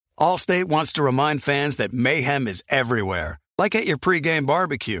Allstate wants to remind fans that mayhem is everywhere, like at your pregame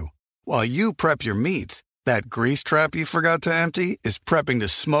barbecue. While you prep your meats, that grease trap you forgot to empty is prepping to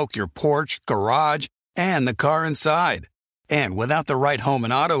smoke your porch, garage, and the car inside. And without the right home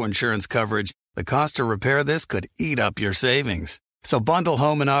and auto insurance coverage, the cost to repair this could eat up your savings. So bundle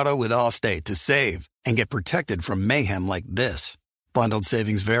home and auto with Allstate to save and get protected from mayhem like this. Bundled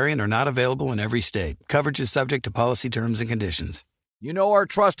savings vary and are not available in every state. Coverage is subject to policy terms and conditions. You know our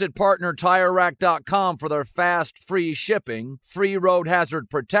trusted partner TireRack.com for their fast, free shipping, free road hazard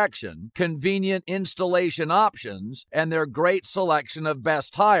protection, convenient installation options, and their great selection of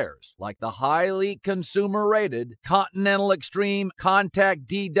best tires, like the highly consumer-rated Continental Extreme Contact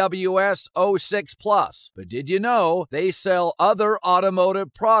DWS 06 Plus. But did you know they sell other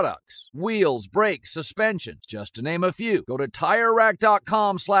automotive products? Wheels, brakes, suspension, just to name a few. Go to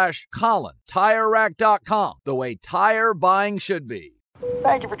TireRack.com/Colin. TireRack.com, the way tire buying should be.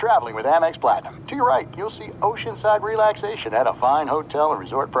 Thank you for traveling with Amex Platinum. To your right, you'll see oceanside relaxation at a fine hotel and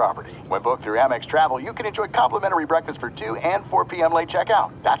resort property. When booked through Amex Travel, you can enjoy complimentary breakfast for 2 and 4 p.m. late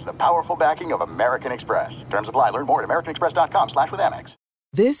checkout. That's the powerful backing of American Express. Terms apply. Learn more at americanexpress.com/withAmex.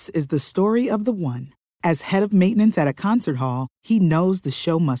 This is the story of the one. As head of maintenance at a concert hall, he knows the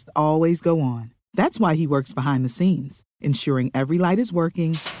show must always go on. That's why he works behind the scenes, ensuring every light is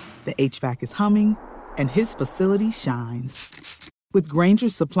working, the HVAC is humming, and his facility shines. With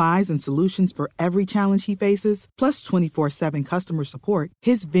Grainger's supplies and solutions for every challenge he faces, plus 24/7 customer support,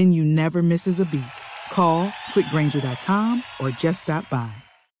 his venue never misses a beat. Call quickgrainger.com or just stop by.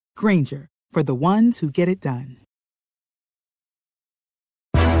 Grainger, for the ones who get it done.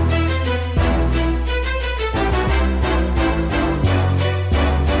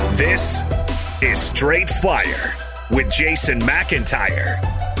 This is Straight Fire with Jason McIntyre.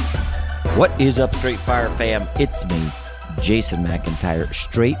 What is up, Straight Fire fam? It's me, Jason McIntyre.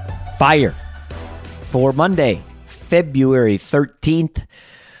 Straight Fire for Monday, February 13th.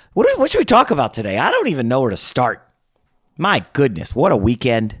 What should we talk about today? I don't even know where to start. My goodness, what a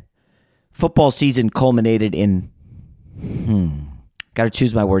weekend. Football season culminated in, got to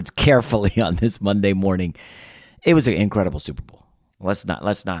choose my words carefully on this Monday morning. It was an incredible Super Bowl. Let's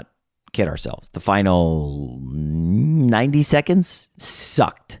not kid ourselves. The final 90 seconds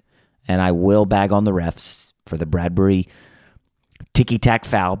sucked. And I will bag on the refs for the Bradbury ticky-tack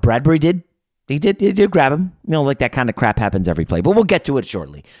foul. Bradbury did grab him. You know, like that kind of crap happens every play. But we'll get to it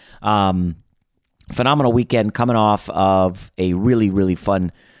shortly. Phenomenal weekend coming off of a really, really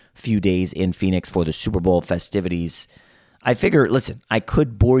fun few days in Phoenix for the Super Bowl festivities. I figure, listen, I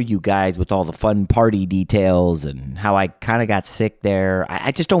could bore you guys with all the fun party details and how I kind of got sick there.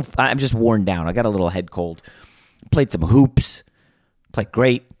 I'm just worn down. I got a little head cold. Played some hoops. Played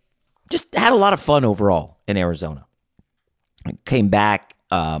great. Just had a lot of fun overall in Arizona. I came back.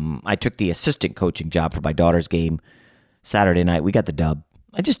 I took the assistant coaching job for my daughter's game Saturday night. We got the dub.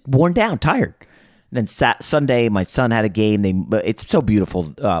 I just worn down, tired. And then Sunday, my son had a game. It's so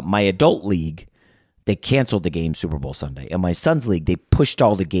beautiful. My adult league, they canceled the game Super Bowl Sunday. And my son's league, they pushed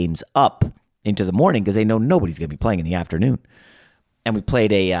all the games up into the morning because they know nobody's going to be playing in the afternoon. And we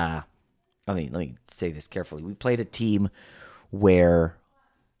played let me say this carefully. We played a team where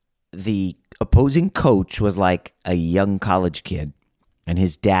the opposing coach was like a young college kid, and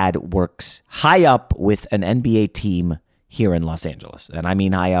his dad works high up with an NBA team here in Los Angeles. And I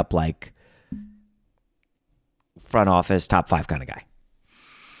mean high up like front office, top 5 kind of guy.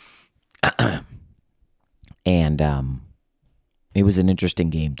 And it was an interesting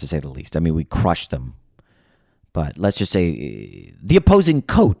game, to say the least. I mean, we crushed them. But let's just say the opposing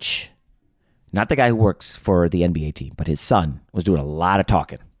coach, not the guy who works for the NBA team, but his son, was doing a lot of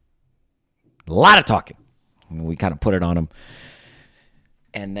talking. A lot of talking. We kind of put it on him.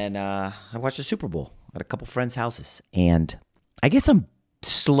 And then I watched the Super Bowl at a couple friends' houses. And I guess I'm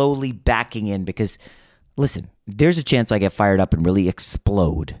slowly backing in because, listen, there's a chance I get fired up and really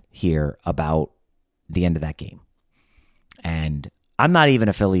explode here about the end of that game. And I'm not even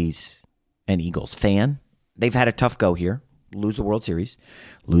a Phillies and Eagles fan. They've had a tough go here. Lose the World Series,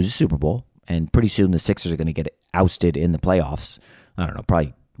 lose the Super Bowl, and pretty soon the Sixers are going to get ousted in the playoffs. I don't know,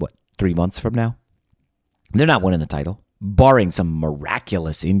 probably 3 months from now. They're not winning the title, barring some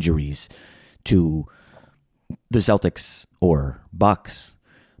miraculous injuries to the Celtics or Bucks.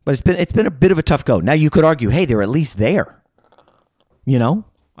 But it's been a bit of a tough go. Now you could argue, hey, they're at least there. You know?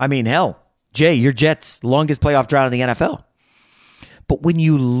 I mean, hell, Jay, your Jets, longest playoff drought in the NFL. But when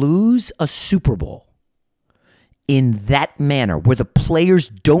you lose a Super Bowl in that manner, where the players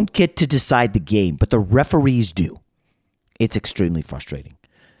don't get to decide the game, but the referees do, it's extremely frustrating.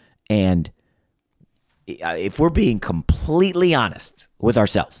 And if we're being completely honest with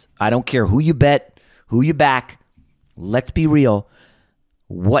ourselves, I don't care who you bet, who you back, let's be real.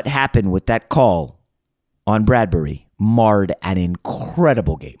 What happened with that call on Bradbury marred an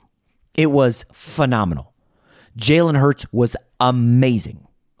incredible game. It was phenomenal. Jalen Hurts was amazing.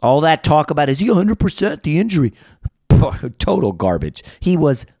 All that talk about, is he 100% the injury? Total garbage. He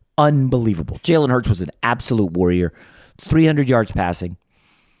was unbelievable. Jalen Hurts was an absolute warrior. 300 yards passing,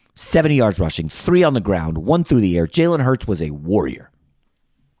 70 yards rushing, 3 on the ground, 1 through the air. Jalen Hurts was a warrior.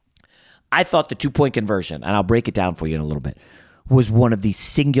 I thought the 2-point conversion, and I'll break it down for you in a little bit, was one of the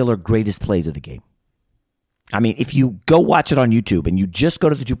singular greatest plays of the game. I mean, if you go watch it on YouTube and you just go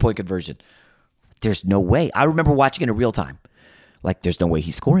to the 2-point conversion, there's no way. I remember watching it in real time. Like, there's no way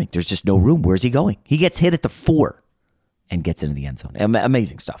he's scoring. There's just no room. Where's he going? He gets hit at the 4 and gets into the end zone.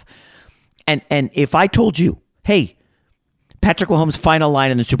 Amazing stuff. And if I told you, hey, Patrick Mahomes' final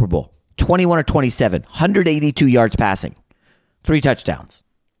line in the Super Bowl, 21 or 27, 182 yards passing, 3 touchdowns.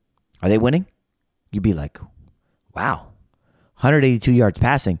 Are they winning? You'd be like, wow, 182 yards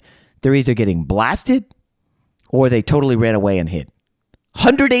passing. They're either getting blasted or they totally ran away and hit.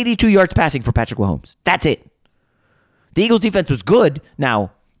 182 yards passing for Patrick Mahomes. That's it. The Eagles defense was good.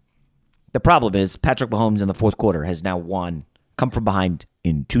 Now, the problem is Patrick Mahomes in the fourth quarter has now come from behind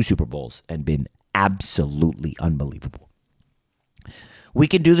in 2 Super Bowls and been absolutely unbelievable. We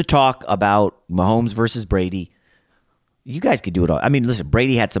can do the talk about Mahomes versus Brady. You guys could do it all. I mean, listen,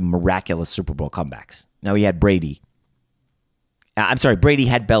 Brady had some miraculous Super Bowl comebacks. Now he had Brady. Brady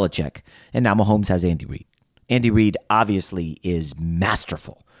had Belichick, and now Mahomes has Andy Reid. Andy Reid obviously is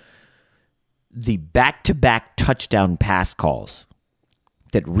masterful. The back-to-back touchdown pass calls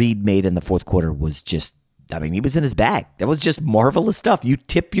that Reid made in the fourth quarter was just, I mean, he was in his bag. That was just marvelous stuff. You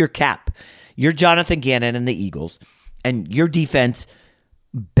tip your cap. You're Jonathan Gannon and the Eagles, and your defense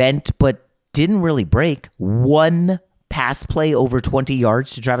bent but didn't really break. 1 pass play over 20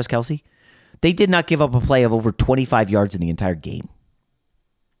 yards to Travis Kelce. They did not give up a play of over 25 yards in the entire game.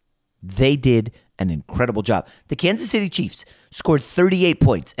 They did an incredible job. The Kansas City Chiefs scored 38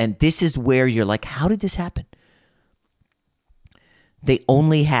 points, and this is where you're like, how did this happen? They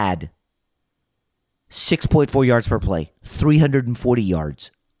only had 6.4 yards per play, 340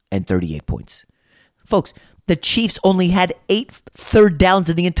 yards, and 38 points. Folks, the Chiefs only had 8 third downs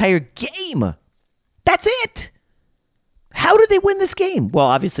in the entire game. That's it. How did they win this game? Well,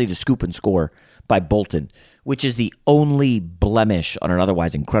 obviously the scoop and score by Bolton, which is the only blemish on an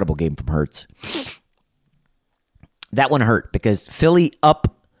otherwise incredible game from Hurts. That one hurt because Philly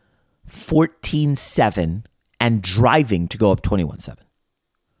up 14-7 and driving to go up 21-7.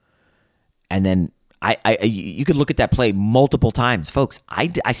 And then you could look at that play multiple times. Folks,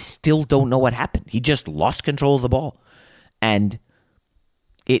 I still don't know what happened. He just lost control of the ball. And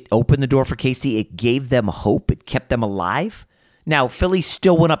it opened the door for KC. It gave them hope. It kept them alive. Now, Philly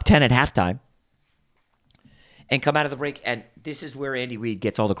still went up 10 at halftime and come out of the break. And this is where Andy Reid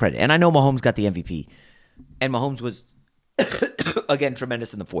gets all the credit. And I know Mahomes got the MVP. And Mahomes was, again,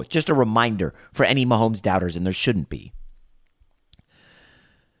 tremendous in the fourth. Just a reminder for any Mahomes doubters, and there shouldn't be.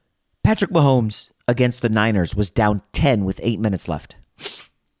 Patrick Mahomes against the Niners was down 10 with 8 minutes left.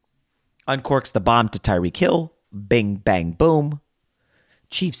 Uncorks the bomb to Tyreek Hill. Bing, bang, boom.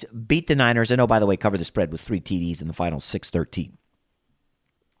 Chiefs beat the Niners, and oh, by the way, cover the spread with 3 TDs in the final 6-13.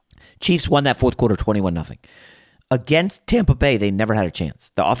 Chiefs won that fourth quarter 21-0. Against Tampa Bay, they never had a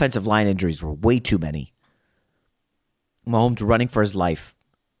chance. The offensive line injuries were way too many. Mahomes running for his life,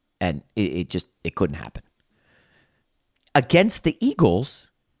 and it couldn't happen. Against the Eagles,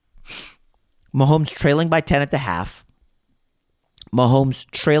 Mahomes trailing by 10 at the half. Mahomes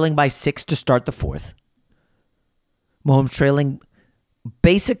trailing by 6 to start the fourth. Mahomes trailing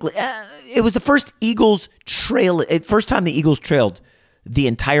basically, it was the first time the Eagles trailed the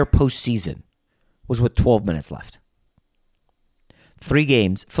entire postseason was with 12 minutes left. 3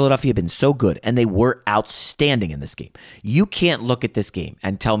 games, Philadelphia had been so good, and they were outstanding in this game. You can't look at this game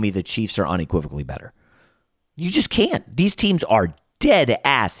and tell me the Chiefs are unequivocally better. You just can't. These teams are dead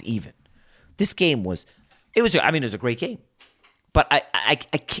ass even. This game was a great game. But I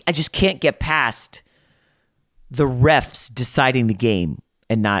just can't get past the refs deciding the game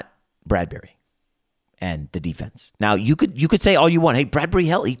and not Bradbury and the defense. Now, you could say all you want. Hey, Bradbury,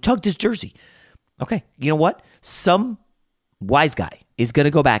 hell, he tugged his jersey. Okay, you know what? Some wise guy is going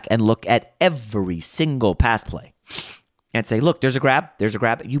to go back and look at every single pass play and say, look, there's a grab.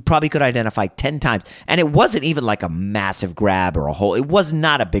 You probably could identify 10 times. And it wasn't even like a massive grab or a hole. It was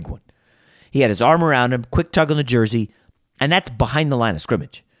not a big one. He had his arm around him, quick tug on the jersey, and that's behind the line of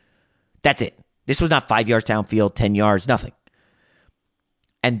scrimmage. That's it. This was not 5 yards downfield, 10 yards, nothing.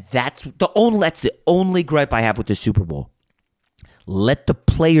 And that's the only gripe I have with the Super Bowl. Let the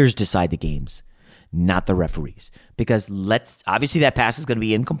players decide the games, not the referees. Because obviously that pass is going to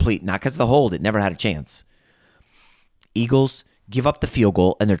be incomplete, not because of the hold. It never had a chance. Eagles give up the field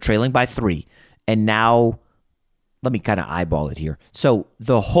goal, and they're trailing by 3. And now, let me kind of eyeball it here. So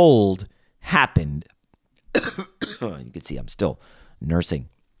the hold happened. You can see I'm still nursing.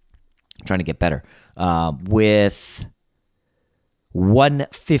 I'm trying to get better. With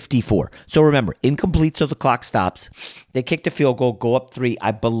 1:54. So remember, incomplete, so the clock stops. They kicked a field goal, go up 3.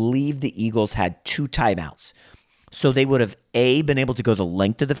 I believe the Eagles had 2 timeouts. So they would have, A, been able to go the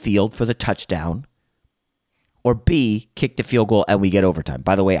length of the field for the touchdown, or B, kick the field goal and we get overtime.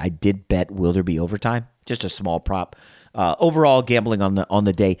 By the way, I did bet will there be overtime? Just a small prop. Overall, gambling on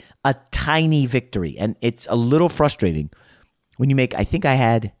the day, a tiny victory. And it's a little frustrating when you make, I think I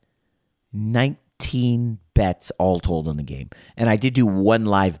had 19 bets all told on the game. And I did do one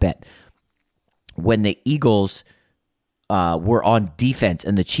live bet. When the Eagles were on defense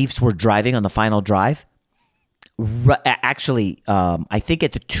and the Chiefs were driving on the final drive, actually, I think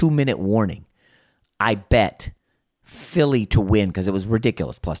at the 2-minute warning, I bet Philly to win because it was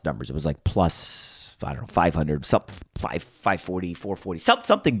ridiculous plus numbers. It was like plus, I don't know, 500, 540, 440,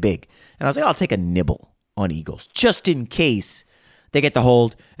 something big. And I was like, I'll take a nibble on Eagles just in case they get the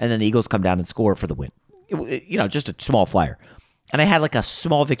hold and then the Eagles come down and score for the win. Just a small flyer. And I had like a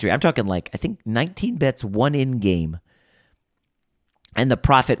small victory. I'm talking like, I think 19 bets, one in game. And the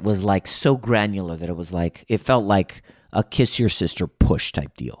profit was like so granular that it felt like a kiss your sister push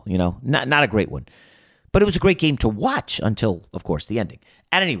type deal, not a great one. But it was a great game to watch until, of course, the ending.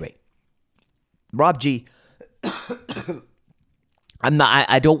 At any rate, Rob G,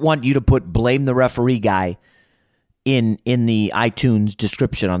 I don't want you to put blame the referee guy in the iTunes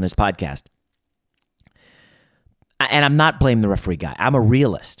description on this podcast. And I'm not blame the referee guy. I'm a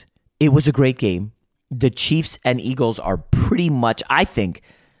realist. It was a great game. The Chiefs and Eagles are pretty much, I think,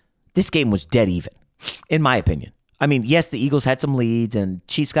 this game was dead even, in my opinion. I mean, yes, the Eagles had some leads and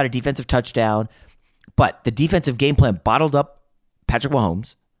Chiefs got a defensive touchdown, but the defensive game plan bottled up Patrick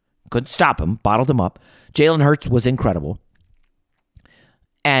Mahomes. Couldn't stop him, bottled him up. Jalen Hurts was incredible.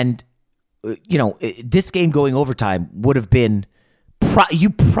 And, this game going overtime would have been, you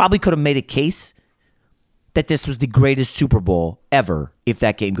probably could have made a case that this was the greatest Super Bowl ever if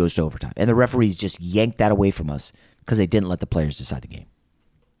that game goes to overtime. And the referees just yanked that away from us because they didn't let the players decide the game.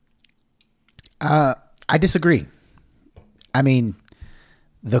 I disagree. I mean,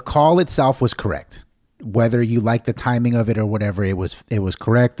 the call itself was correct. Whether you like the timing of it or whatever, it was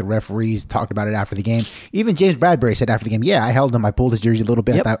correct. The referees talked about it after the game. Even James Bradbury said after the game, yeah, I held him. I pulled his jersey a little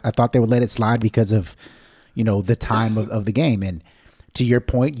bit. Yep. I thought they would let it slide because of, the time of the game. And to your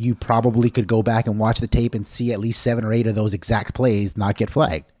point, you probably could go back and watch the tape and see at least 7 or 8 of those exact plays not get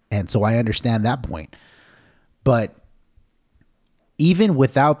flagged. And so I understand that point. But even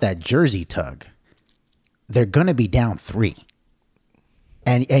without that jersey tug, they're going to be down 3.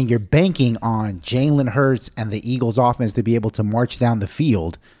 And you're banking on Jalen Hurts and the Eagles offense to be able to march down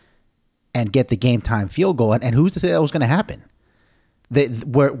the and get the game time field goal. And who's to say that was going to happen?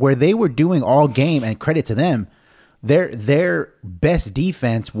 Where they were doing all game, and credit to them, their best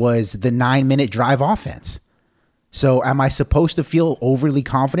defense was the 9-minute drive offense. So am I supposed to feel overly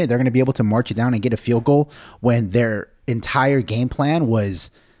confident they're going to be able to march it down and get a field goal when their entire game plan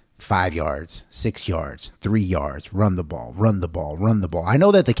was 5 yards, 6 yards, 3 yards, run the ball, run the ball, run the ball? I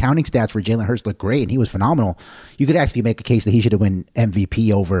know that the counting stats for Jalen Hurts look great and he was phenomenal. You could actually make a case that he should have won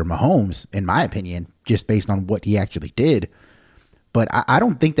MVP over Mahomes, in my opinion, just based on what he actually did. But I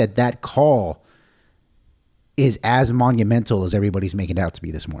don't think that call is as monumental as everybody's making it out to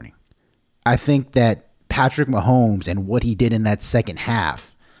be this morning. I think that Patrick Mahomes and what he did in that second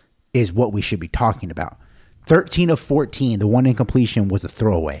half is what we should be talking about. 13 of 14, the one incompletion was a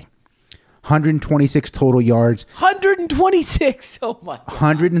throwaway. 126 total yards. 126. Oh my God.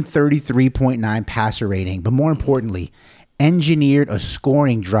 133.9 passer rating. But more importantly, engineered a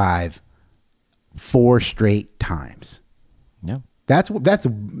scoring drive 4 straight times. Yeah. That's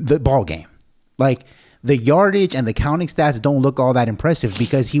the ball game. Like, the yardage and the counting stats don't look all that impressive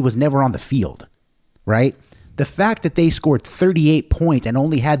because he was never on the field, right? The fact that they scored 38 points and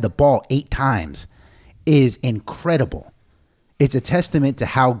only had the ball 8 times is incredible. It's a testament to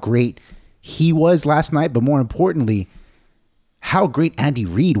how great he was last night, but more importantly, how great Andy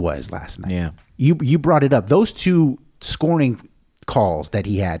Reid was last night. Yeah. You brought it up. Those 2 scoring calls that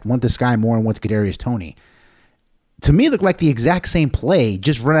he had, one to Sky Moore and one to Kadarius Toney, to me looked like the exact same play,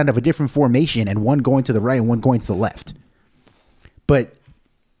 just run out of a different formation and one going to the right and one going to the left. But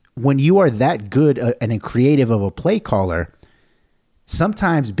when you are that good and creative of a play caller,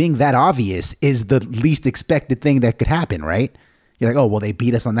 sometimes being that obvious is the least expected thing that could happen, right? You're like, oh, well, they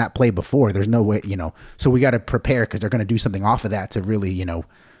beat us on that play before. There's no way, so we got to prepare because they're going to do something off of that to really,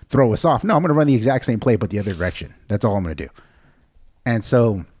 throw us off. No, I'm going to run the exact same play, but the other direction. That's all I'm going to do. And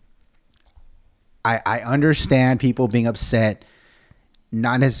so I understand people being upset,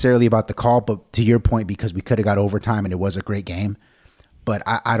 not necessarily about the call, but to your point, because we could have got overtime and it was a great game. But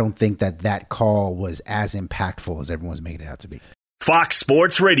I don't think that call was as impactful as everyone's making it out to be. Fox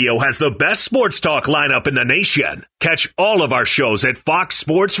Sports Radio has the best sports talk lineup in the nation. Catch all of our shows at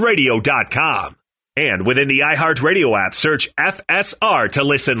foxsportsradio.com. And within the iHeartRadio app, search FSR to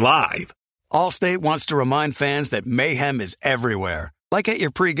listen live. Allstate wants to remind fans that mayhem is everywhere, like at your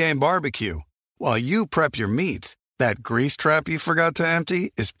pregame barbecue. While you prep your meats, that grease trap you forgot to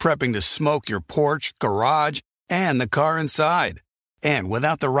empty is prepping to smoke your porch, garage, and the car inside. And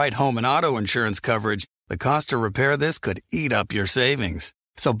without the right home and auto insurance coverage, the cost to repair this could eat up your savings.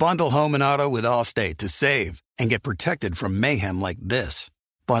 So bundle home and auto with Allstate to save and get protected from mayhem like this.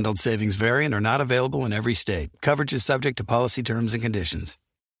 Bundled savings variant are not available in every state. Coverage is subject to policy terms and conditions.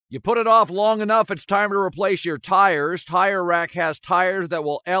 You put it off long enough, it's time to replace your tires. Tire Rack has tires that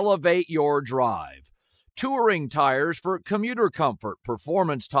will elevate your drive. Touring tires for commuter comfort,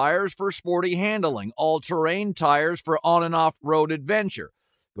 performance tires for sporty handling, all-terrain tires for on- and off-road adventure.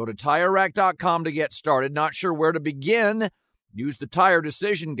 Go to TireRack.com to get started. Not sure where to begin? Use the Tire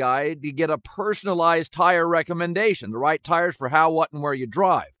Decision Guide to get a personalized tire recommendation, the right tires for how, what, and where you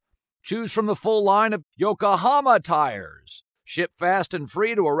drive. Choose from the full line of Yokohama tires. Ship fast and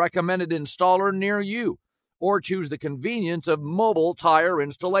free to a recommended installer near you. Or choose the convenience of mobile tire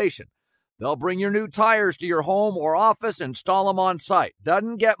installation. They'll bring your new tires to your home or office, install them on site.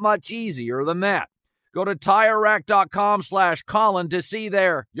 Doesn't get much easier than that. Go to TireRack.com/Colin to see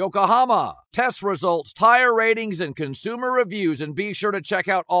their Yokohama test results, tire ratings, and consumer reviews, and be sure to check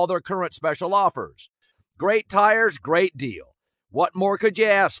out all their current special offers. Great tires, great deal. What more could you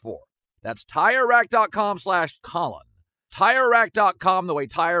ask for? That's TireRack.com/Colin. TireRack.com, the way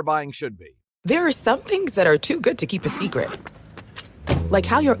tire buying should be. There are some things that are too good to keep a secret. Like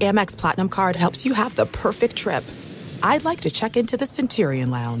how your Amex Platinum card helps you have the perfect trip. I'd like to check into the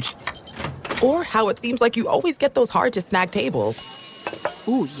Centurion Lounge. Or how it seems like you always get those hard-to-snag tables.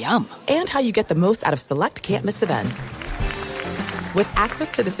 Ooh, yum. And how you get the most out of select can't-miss events. With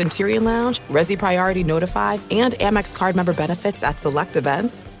access to the Centurion Lounge, Resi Priority Notified, and Amex card member benefits at select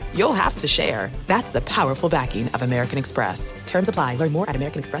events, you'll have to share. That's the powerful backing of American Express. Terms apply. Learn more at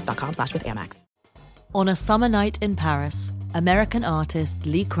americanexpress.com/withAmex. On a summer night in Paris, American artist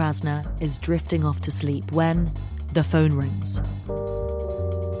Lee Krasner is drifting off to sleep when the phone rings.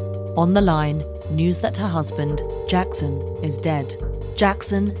 On the line, news that her husband, Jackson, is dead.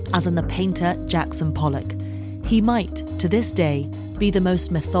 Jackson, as in the painter Jackson Pollock. He might, to this day, be the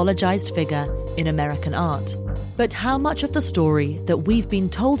most mythologized figure in American art. But how much of the story that we've been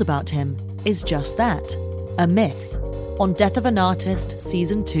told about him is just that, a myth? On Death of an Artist,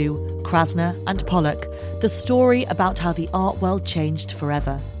 Season 2, Krasner and Pollock, the story about how the art world changed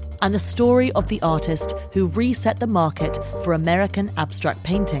forever. And the story of the artist who reset the market for American abstract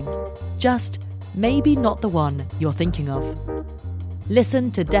painting. Just maybe not the one you're thinking of.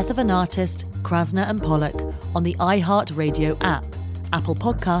 Listen to Death of an Artist, Krasner and Pollock on the iHeartRadio app, Apple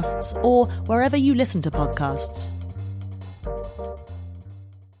Podcasts, or wherever you listen to podcasts.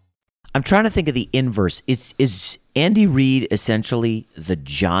 I'm trying to think of the inverse. Is Andy Reid essentially the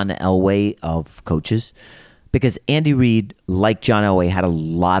John Elway of coaches? Because Andy Reid, like John Elway, had a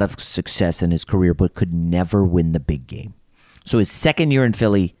lot of success in his career, but could never win the big game. So his second year in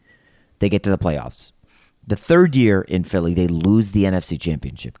Philly, they get to the playoffs. The third year in Philly, they lose the NFC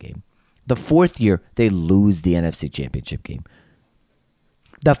Championship game. The fourth year, they lose the NFC Championship game.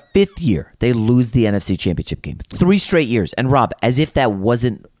 The fifth year, they lose the NFC Championship game. 3 straight years. And Rob, as if that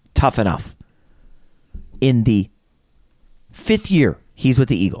wasn't tough enough, in the fifth year, he's with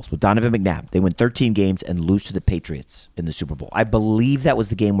the Eagles, with Donovan McNabb. They win 13 games and lose to the Patriots in the Super Bowl. I believe that was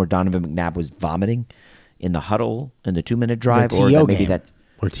the game where Donovan McNabb was vomiting in the huddle in the 2-minute drive. The T.O. game,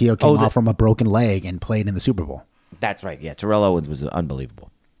 where T.O. came off from a broken leg and played in the Super Bowl. That's right. Yeah, Terrell Owens was unbelievable.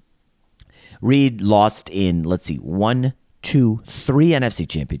 Reid lost in, 1, 2, 3 NFC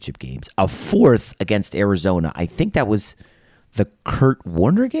Championship games. A fourth against Arizona. I think that was the Kurt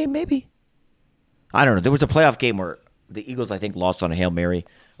Warner game, maybe? I don't know. There was a playoff game where the Eagles, I think, lost on a Hail Mary.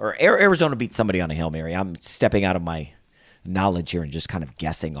 Or Arizona beat somebody on a Hail Mary. I'm stepping out of my knowledge here and just kind of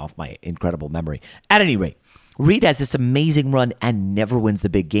guessing off my incredible memory. At any rate, Reid has this amazing run and never wins the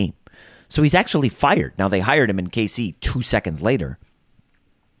big game. So he's actually fired. Now, they hired him in KC 2 seconds later.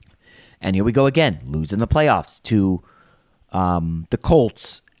 And here we go again, losing the playoffs to the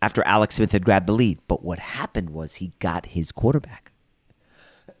Colts after Alex Smith had grabbed the lead. But what happened was he got his quarterback.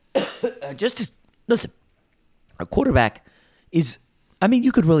 Listen, a quarterback is,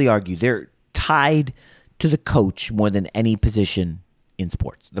 you could really argue they're tied to the coach more than any position in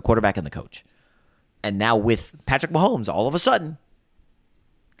sports, the quarterback and the coach. And now with Patrick Mahomes, all of a sudden,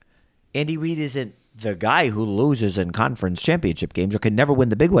 Andy Reid isn't the guy who loses in conference championship games or can never win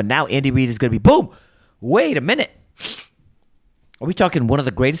the big one. Now Andy Reid is going to be, boom, wait a minute. Are we talking one of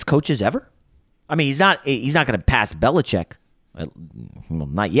the greatest coaches ever? He's not going to pass Belichick. Well,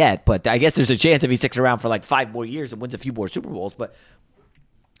 not yet, but I guess there's a chance if he sticks around for like 5 more years and wins a few more Super Bowls. But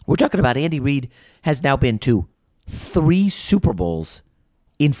we're talking about Andy Reid has now been to 3 Super Bowls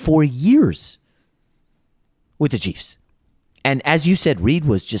in 4 years with the Chiefs. And as you said, Reid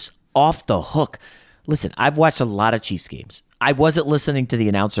was just off the hook. Listen, I've watched a lot of Chiefs games. I wasn't listening to the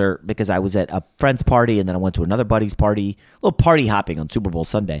announcer because I was at a friend's party and then I went to another buddy's party, a little party hopping on Super Bowl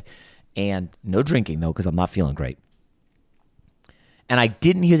Sunday. And no drinking, though, because I'm not feeling great. And I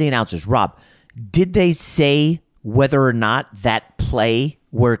didn't hear the announcers. Rob, did they say whether or not that play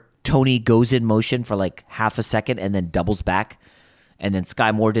where Tony goes in motion for like half a second and then doubles back, and then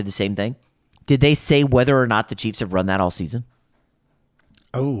Sky Moore did the same thing? Did they say whether or not the Chiefs have run that all season?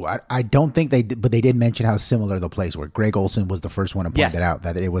 Oh, I don't think they did, but they did mention how similar the plays were. Greg Olsen was the first one to point it out,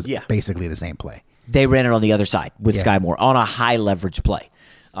 that it was basically the same play. They ran it on the other side with Sky Moore on a high leverage play.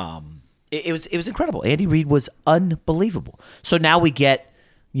 It was incredible. Andy Reid was unbelievable. So now we get,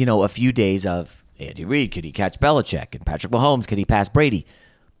 a few days of Andy Reid. Could he catch Belichick? And Patrick Mahomes, could he pass Brady?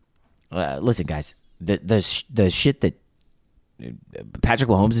 Listen, guys, the shit that Patrick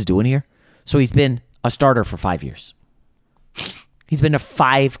Mahomes is doing here. So he's been a starter for 5 years. He's been to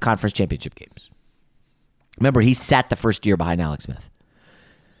 5 conference championship games. Remember, he sat the first year behind Alex Smith.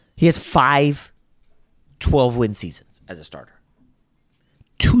 He has 5 12-win seasons as a starter.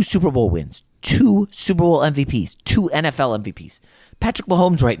 2 Super Bowl wins, 2 Super Bowl MVPs, 2 NFL MVPs. Patrick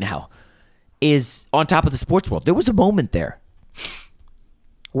Mahomes right now is on top of the sports world. There was a moment there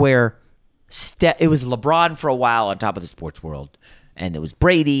where it was LeBron for a while on top of the sports world, and there was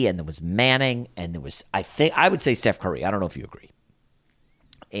Brady, and there was Manning, and there was, I would say Steph Curry. I don't know if you agree.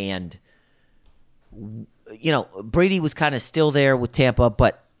 And, Brady was kind of still there with Tampa,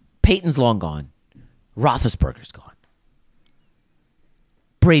 but Peyton's long gone. Roethlisberger's gone.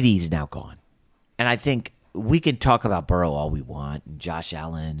 Brady's now gone. And I think we can talk about Burrow all we want and Josh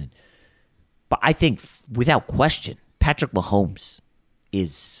Allen. But I think, without question, Patrick Mahomes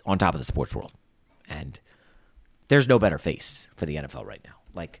is on top of the sports world. And there's no better face for the NFL right now.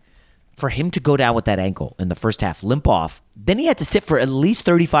 Like, for him to go down with that ankle in the first half, limp off, then he had to sit for at least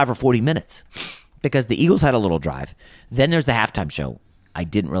 35 or 40 minutes because the Eagles had a little drive. Then there's the halftime show. I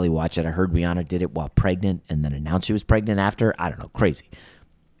didn't really watch it. I heard Rihanna did it while pregnant and then announced she was pregnant after. I don't know, crazy.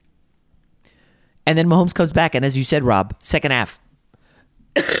 And then Mahomes comes back, and as you said, Rob, second half,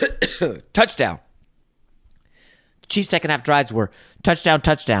 touchdown. The Chiefs' second half drives were touchdown,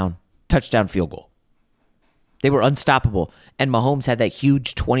 field goal. They were unstoppable. And Mahomes had that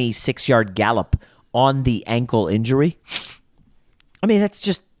huge 26-yard gallop on the ankle injury. That's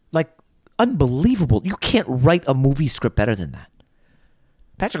just like unbelievable. You can't write a movie script better than that.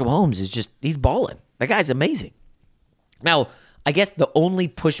 Patrick Mahomes is he's balling. That guy's amazing. Now, I guess the only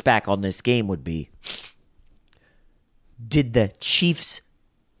pushback on this game would be, did the Chiefs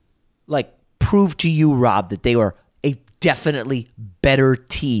prove to you, Rob, that they were a definitely better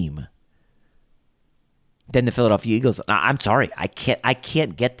team than the Philadelphia Eagles? I'm sorry, I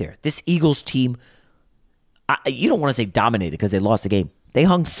can't get there. This Eagles team, you don't want to say dominated because they lost the game. They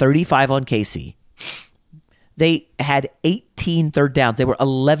hung 35 on KC. They had 18 third downs. They were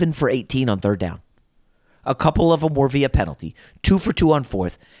 11 for 18 on third down. A couple of them were via penalty. 2 for 2 on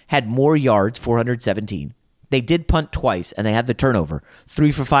fourth. Had more yards, 417. They did punt twice, and they had the turnover.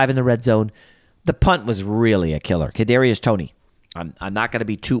 3 for 5 in the red zone. The punt was really a killer. Kadarius Toney. I'm not going to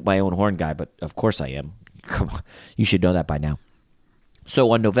be toot my own horn guy, but of course I am. Come on, you should know that by now.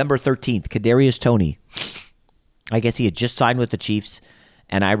 So on November 13th, Kadarius Toney, I guess he had just signed with the Chiefs,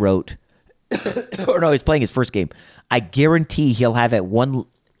 and I wrote, he's playing his first game. I guarantee he'll have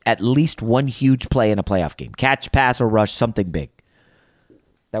at least one huge play in a playoff game. Catch, pass, or rush, something big.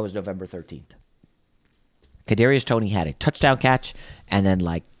 That was November 13th. Kadarius Toney had a touchdown catch, and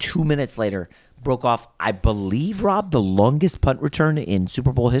then 2 minutes later, broke off, I believe, Rob, the longest punt return in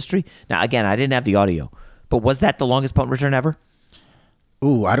Super Bowl history. Now, again, I didn't have the audio, but was that the longest punt return ever?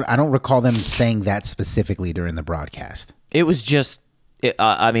 Ooh, I don't recall them saying that specifically during the broadcast. It was just,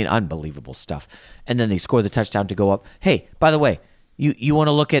 unbelievable stuff. And then they score the touchdown to go up. Hey, by the way, you want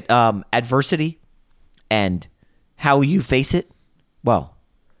to look at adversity and how you face it? Well,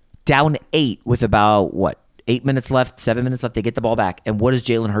 down 8 with about, 8 minutes left, 7 minutes left. They get the ball back. And what does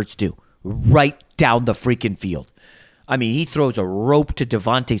Jalen Hurts do? Right down the freaking field. I mean, he throws a rope to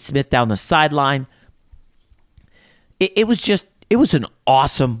Devontae Smith down the sideline. It was an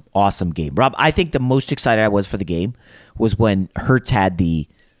awesome, awesome game. Rob, I think the most excited I was for the game was when Hurts had the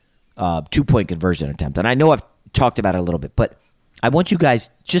 2-point conversion attempt. And I know I've talked about it a little bit, but I want you guys,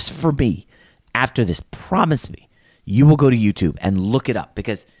 just for me, after this, promise me, you will go to YouTube and look it up,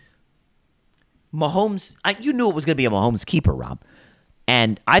 because Mahomes, you knew it was going to be a Mahomes keeper, Rob.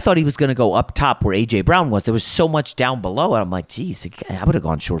 And I thought he was going to go up top where A.J. Brown was. There was so much down below. And I'm like, geez, I would have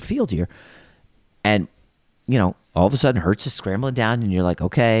gone short field here. And, all of a sudden Hurts is scrambling down and you're like,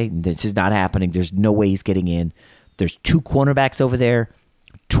 okay, this is not happening. There's no way he's getting in. There's 2 cornerbacks over there.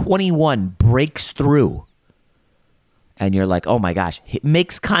 21 breaks through. And you're like, oh my gosh. It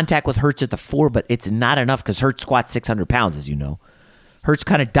makes contact with Hurts at the 4, but it's not enough because Hurts squats 600 pounds, as you know. Hurts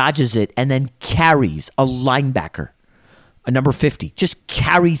kind of dodges it and then carries a linebacker, a number 50, just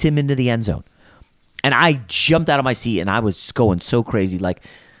carries him into the end zone. And I jumped out of my seat and I was going so crazy. Like,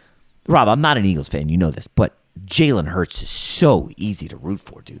 Rob, I'm not an Eagles fan, you know this, but Jalen Hurts is so easy to root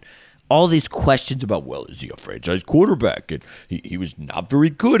for, dude. All these questions about, well, is he a franchise quarterback? And he was not very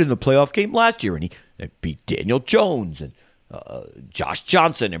good in the playoff game last year, and he beat Daniel Jones and Josh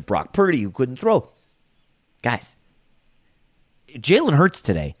Johnson and Brock Purdy, who couldn't throw. Guys, Jalen Hurts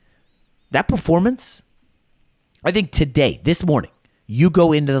today, that performance, I think today, this morning, you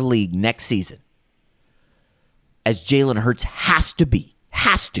go into the league next season as Jalen Hurts has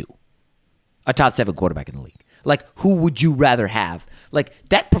to, a top 7 quarterback in the league. Like, who would you rather have? Like,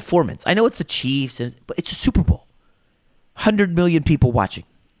 that performance. I know it's the Chiefs, but it's a Super Bowl. 100 million people watching.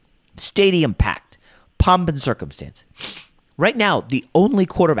 Stadium packed. Pomp and circumstance. Right now, the only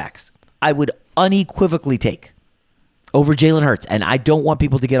quarterbacks I would unequivocally take over Jalen Hurts, and I don't want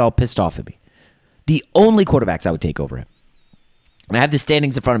people to get all pissed off at me. The only quarterbacks I would take over him. And I have the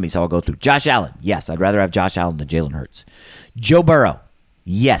standings in front of me, so I'll go through. Josh Allen. Yes, I'd rather have Josh Allen than Jalen Hurts. Joe Burrow.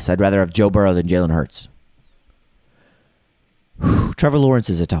 Yes, I'd rather have Joe Burrow than Jalen Hurts. Trevor Lawrence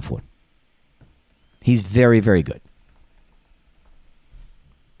is a tough one. He's very, very good.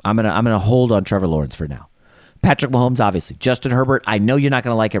 I'm gonna hold on Trevor Lawrence for now. Patrick Mahomes, obviously. Justin Herbert, I know you're not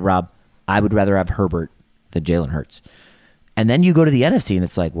going to like it, Rob. I would rather have Herbert than Jalen Hurts. And then you go to the NFC, and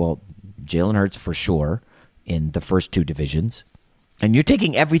it's like, well, Jalen Hurts for sure in the first 2 divisions. And you're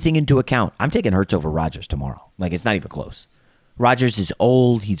taking everything into account. I'm taking Hurts over Rodgers tomorrow. Like, it's not even close. Rodgers is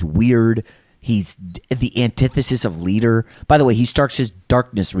old. He's weird. He's the antithesis of leader. By the way, he starts his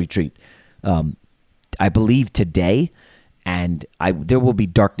darkness retreat, I believe, today. And there will be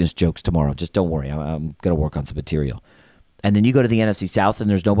darkness jokes tomorrow. Just don't worry. I'm going to work on some material. And then you go to the NFC South and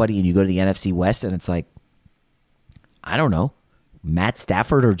there's nobody. And you go to the NFC West and it's like, I don't know, Matt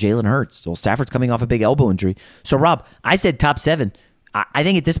Stafford or Jalen Hurts. Well, Stafford's coming off a big elbow injury. So, Rob, I said top 7. I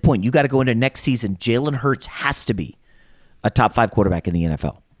think at this point, you got to go into next season. Jalen Hurts has to be a top 5 quarterback in the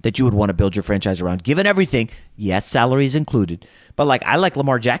NFL that you would want to build your franchise around, given everything. Yes, salary is included. But, I like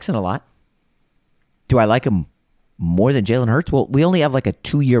Lamar Jackson a lot. Do I like him more than Jalen Hurts? Well, we only have a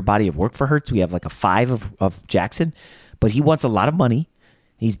 2-year body of work for Hurts. We have a 5 of Jackson. But he wants a lot of money.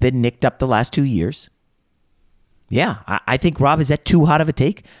 He's been nicked up the last 2 years. Yeah, I think, Rob, is that too hot of a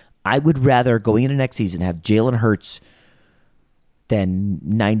take? I would rather, going into next season, have Jalen Hurts than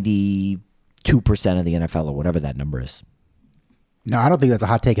 92% of the NFL or whatever that number is. No, I don't think that's a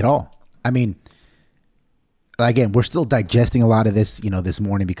hot take at all. I mean, again, we're still digesting a lot of this, this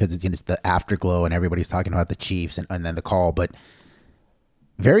morning because it's the afterglow and everybody's talking about the Chiefs and then the call. But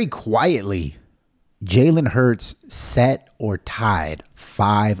very quietly, Jalen Hurts set or tied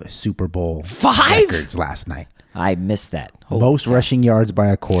 5 Super Bowl records last night. I missed that. Most rushing yards by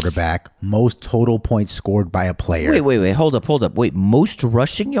a quarterback, most total points scored by a player. Wait. Hold up. Wait, most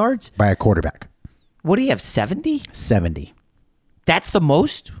rushing yards? By a quarterback. What do you have, 70? 70. That's the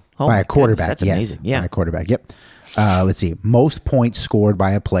most? Oh, by a quarterback, goodness, that's amazing. Yeah. By a quarterback, yep. Let's see. Most points scored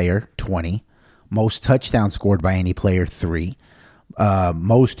by a player, 20. Most touchdowns scored by any player, 3.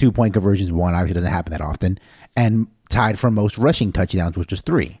 Most 2-point conversions, 1. Obviously, doesn't happen that often. And tied for most rushing touchdowns, which was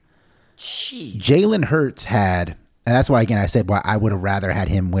 3. Jeez. Jalen Hurts had, and that's why, again, I said why I would have rather had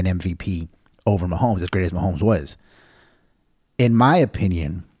him win MVP over Mahomes, as great as Mahomes was. In my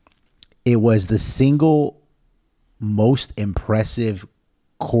opinion, it was the single most impressive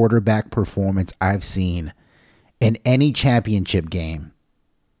quarterback performance I've seen in any championship game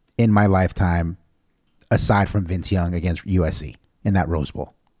in my lifetime, aside from Vince Young against USC in that Rose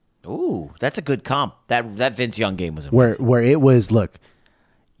Bowl. Ooh, that's a good comp. That Vince Young game was amazing. Where it was, look,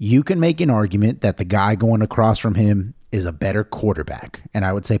 you can make an argument that the guy going across from him is a better quarterback. And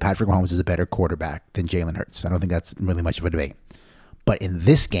I would say Patrick Mahomes is a better quarterback than Jalen Hurts. I don't think that's really much of a debate. But in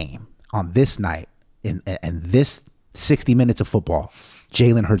this game, on this night, in this 60 minutes of football,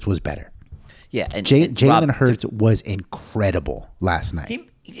 Jalen Hurts was better. Yeah, and Jalen Hurts was incredible last night.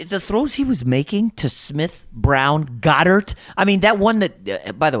 The throws he was making to Smith, Brown, Goddard. I mean, that one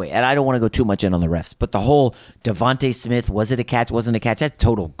that, by the way, and I don't want to go too much in on the refs, but the whole Devontae Smith, was it a catch, wasn't a catch, that's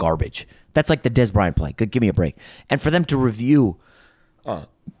total garbage. That's like the Dez Bryant play. Give me a break. And for them to review,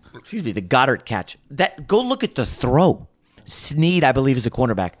 the Goddard catch, go look at the throw. Snead, I believe, is a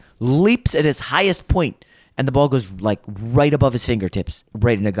cornerback, leaps at his highest point, and the ball goes like right above his fingertips,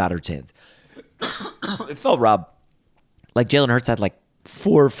 right into Goddard's hands. It felt, Rob, like Jalen Hurts had like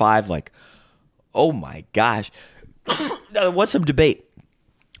 4 or 5, like, oh my gosh. Now, there was some debate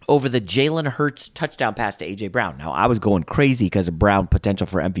over the Jalen Hurts touchdown pass to A.J. Brown. Now, I was going crazy because of Brown potential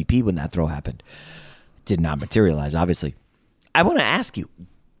for MVP when that throw happened. Did not materialize, obviously. I want to ask you,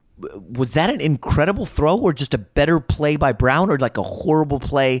 was that an incredible throw or just a better play by Brown or like a horrible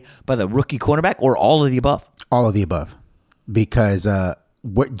play by the rookie cornerback or all of the above? All of the above. Because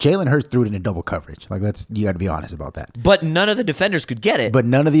what Jalen Hurts threw it into double coverage. Like, you got to be honest about that. But none of the defenders could get it.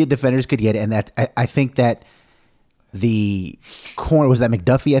 And I think that the corner, was that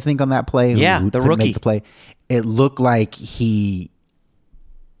McDuffie, I think, on that play? Yeah, who the rookie. make the play. It looked like I'm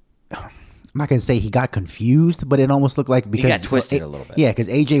not going to say he got confused, but it almost looked like because he got twisted a little bit. Yeah, because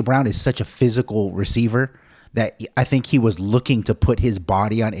A.J. Brown is such a physical receiver that I think he was looking to put his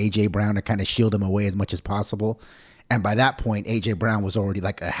body on A.J. Brown to kind of shield him away as much as possible. And by that point, A.J. Brown was already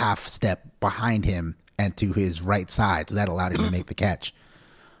like a half step behind him and to his right side. So that allowed him to make the catch.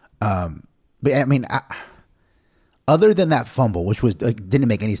 But I mean, other than that fumble, which was didn't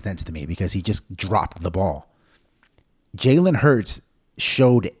make any sense to me because he just dropped the ball, Jalen Hurts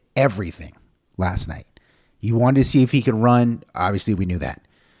showed everything last night. You wanted to see if he could run. Obviously, we knew that.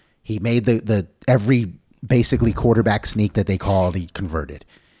 He made the every basically quarterback sneak that they called, he converted.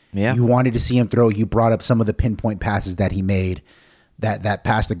 Yeah. You wanted to see him throw. You brought up some of the pinpoint passes that he made. That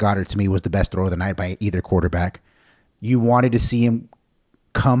pass to Goddard, to me, was the best throw of the night by either quarterback. You wanted to see him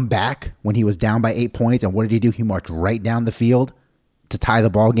come back when he was down by 8 points. And what did he do? He marched right down the field to tie the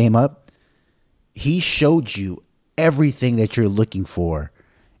ball game up. He showed you everything that you're looking for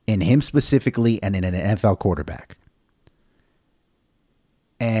in him specifically and in an NFL quarterback.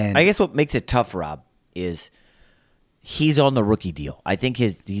 And I guess what makes it tough, Rob, is he's on the rookie deal. I think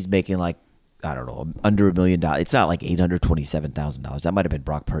he's making like, I don't know, under $1 million. It's not like $827,000. That might have been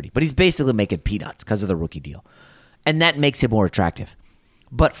Brock Purdy. But he's basically making peanuts because of the rookie deal. And that makes him more attractive.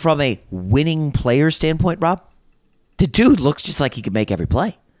 But from a winning player standpoint, Rob, the dude looks just like he could make every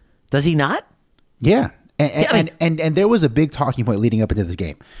play. Does he not? Yeah. And there was a big talking point leading up into this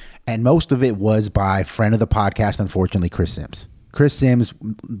game. And most of it was by friend of the podcast, unfortunately, Chris Sims. Chris Sims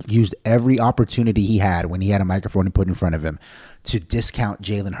used every opportunity he had when he had a microphone to put in front of him to discount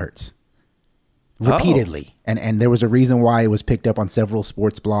Jalen Hurts repeatedly. Oh. And there was a reason why it was picked up on several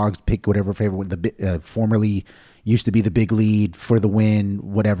sports blogs. Pick whatever favorite, formerly used to be the Big Lead, For the Win,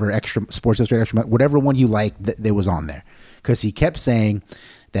 whatever, extra Sports Illustrated, extra, whatever one you like that was on there. Because he kept saying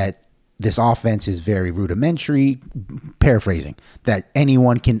that this offense is very rudimentary, paraphrasing, that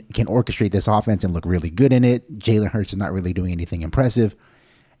anyone can orchestrate this offense and look really good in it. Jalen Hurts is not really doing anything impressive.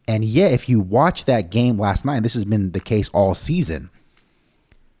 And yet, if you watch that game last night, and this has been the case all season,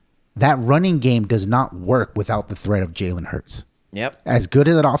 that running game does not work without the threat of Jalen Hurts. Yep. As good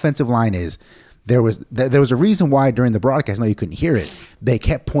as that offensive line is, there was a reason why during the broadcast, no, you couldn't hear it, they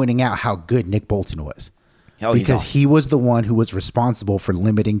kept pointing out how good Nick Bolton was. Oh, because awesome. He was the one who was responsible for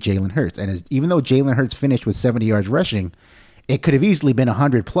limiting Jalen Hurts. And even though Jalen Hurts finished with 70 yards rushing, it could have easily been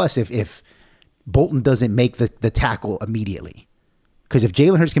 100 plus if Bolton doesn't make the tackle immediately. Because if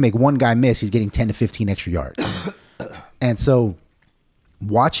Jalen Hurts can make one guy miss, he's getting 10 to 15 extra yards. And so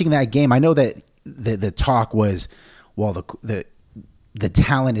watching that game, I know that the talk was, well, the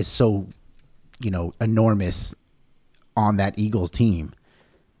talent is so, enormous on that Eagles team.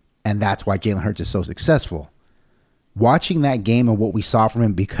 And that's why Jalen Hurts is so successful. Watching that game and what we saw from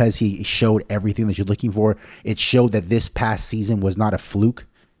him, because he showed everything that you're looking for, it showed that this past season was not a fluke,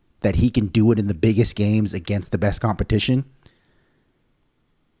 that he can do it in the biggest games against the best competition.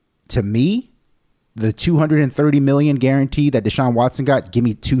 To me, the $230 million guarantee that Deshaun Watson got, give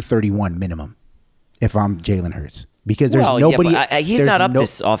me $231 minimum if I'm Jalen Hurts. Because there's nobody. Yeah, he's not up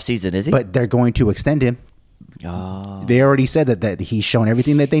this offseason, is he? But they're going to extend him. Oh. They already said that he's shown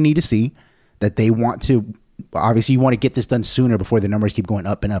everything that they need to see, that they want to. Obviously, you want to get this done sooner before the numbers keep going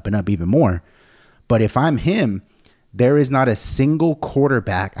up and up and up even more. But if I'm him, There is not a single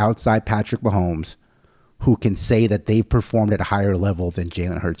quarterback outside Patrick Mahomes who can say that they've performed at a higher level than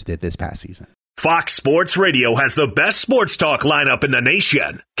Jalen Hurts did this past season. Fox Sports Radio has the best sports talk lineup in the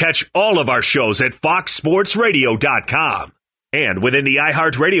nation. Catch all of our shows at foxsportsradio.com. And within the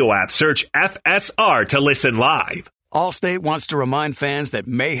iHeartRadio app, search FSR to listen live. Allstate wants to remind fans that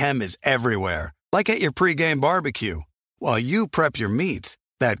mayhem is everywhere, like at your pregame barbecue. While you prep your meats,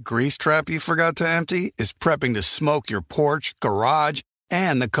 that grease trap you forgot to empty is prepping to smoke your porch, garage,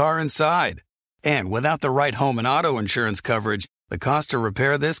 and the car inside. And without the right home and auto insurance coverage, the cost to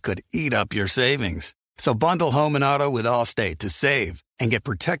repair this could eat up your savings. So bundle home and auto with Allstate to save and get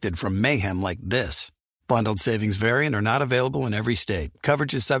protected from mayhem like this. Bundled savings vary and are not available in every state.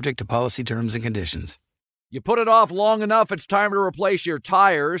 Coverage is subject to policy terms and conditions. You put it off long enough, it's time to replace your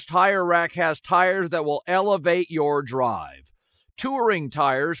tires. Tire Rack has tires that will elevate your drive. Touring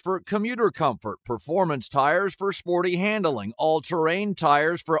tires for commuter comfort, performance tires for sporty handling, all-terrain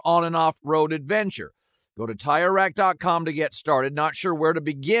tires for on- and off-road adventure. Go to TireRack.com to get started. Not sure where to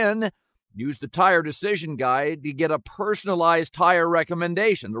begin? Use the Tire Decision Guide to get a personalized tire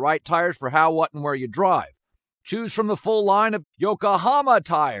recommendation, the right tires for how, what, and where you drive. Choose from the full line of Yokohama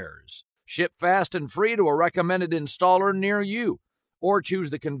tires. Ship fast and free to a recommended installer near you. Or choose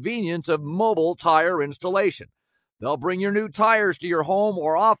the convenience of mobile tire installation. They'll bring your new tires to your home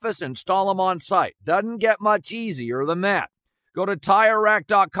or office, install them on site. Doesn't get much easier than that. Go to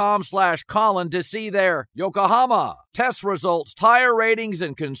TireRack.com/Colin to see their Yokohama test results, tire ratings,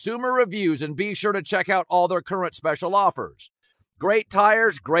 and consumer reviews, and be sure to check out all their current special offers. Great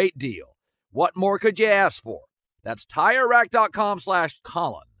tires, great deal. What more could you ask for? That's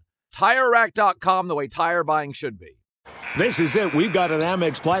TireRack.com/Colin. TireRack.com, the way tire buying should be. This is it. We've got an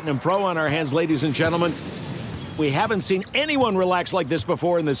Amex Platinum Pro on our hands, ladies and gentlemen. We haven't seen anyone relax like this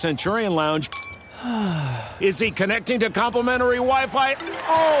before in the Centurion Lounge. Is he connecting to complimentary Wi-Fi?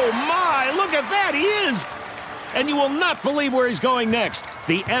 Oh, my! Look at that! He is! And you will not believe where he's going next.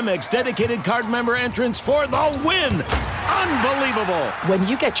 The Amex dedicated card member entrance for the win! Unbelievable! When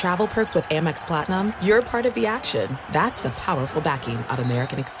you get travel perks with Amex Platinum, you're part of the action. That's the powerful backing of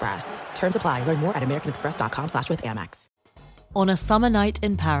American Express. Terms apply. Learn more at americanexpress.com/withAmex. On a summer night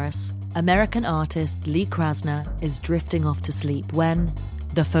in Paris, American artist Lee Krasner is drifting off to sleep when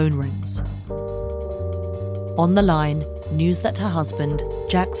the phone rings. On the line, news that her husband,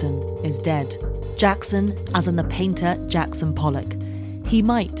 Jackson, is dead. Jackson, as in the painter Jackson Pollock. He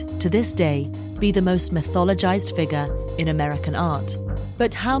might, to this day, be the most mythologized figure in American art.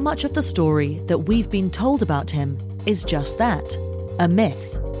 But how much of the story that we've been told about him is just that, a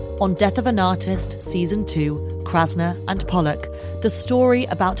myth? On Death of an Artist, Season 2, Krasner and Pollock, the story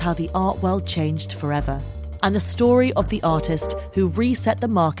about how the art world changed forever. And the story of the artist who reset the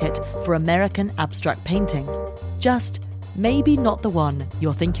market for American abstract painting. Just maybe not the one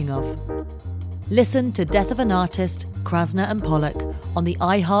you're thinking of. Listen to Death of an Artist, Krasner and Pollock on the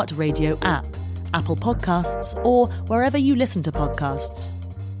iHeartRadio app, Apple Podcasts, or wherever you listen to podcasts.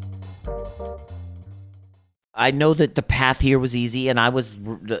 I know that the path here was easy, and I was,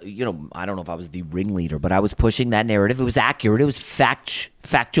 I don't know if I was the ringleader, but I was pushing that narrative. It was accurate. It was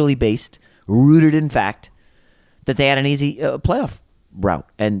factually based, rooted in fact, that they had an easy playoff route.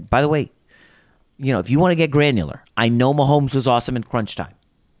 And by the way, if you want to get granular, I know Mahomes was awesome in crunch time.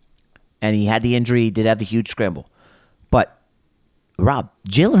 And he had the injury, he did have the huge scramble. But, Rob,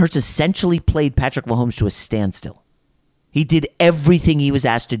 Jalen Hurts essentially played Patrick Mahomes to a standstill. He did everything he was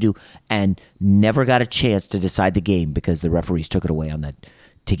asked to do and never got a chance to decide the game because the referees took it away on that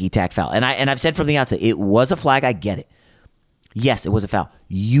ticky-tack foul. And I've said from the outset, it was a flag, I get it. Yes, it was a foul.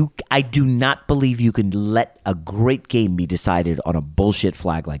 I do not believe you can let a great game be decided on a bullshit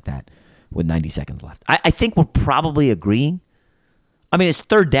flag like that with 90 seconds left. I think we're probably agreeing. I mean, it's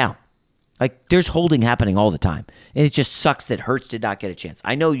third down. Like, there's holding happening all the time. And it just sucks that Hurts did not get a chance.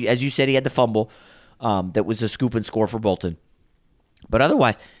 I know, as you said, he had the fumble that was a scoop and score for Bolton. But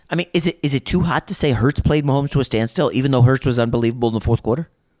otherwise, I mean, is it too hot to say Hurts played Mahomes to a standstill, even though Hurts was unbelievable in the fourth quarter?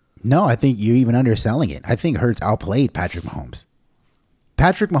 No, I think you're even underselling it. I think Hurts outplayed Patrick Mahomes.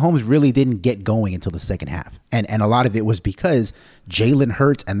 Patrick Mahomes really didn't get going until the second half. And a lot of it was because Jalen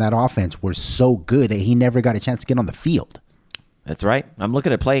Hurts and that offense were so good that he never got a chance to get on the field. That's right. I'm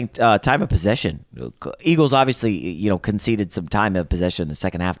looking at playing time of possession. Eagles obviously, conceded some time of possession in the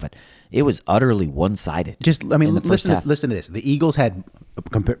second half, but it was utterly one-sided. Listen to this. The Eagles had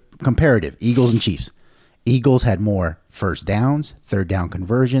comparative, Eagles and Chiefs. Eagles had more first downs, third down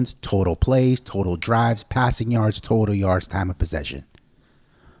conversions, total plays, total drives, passing yards, total yards, time of possession.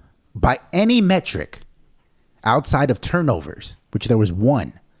 By any metric, outside of turnovers, which there was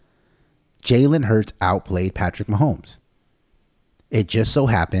one, Jalen Hurts outplayed Patrick Mahomes. It just so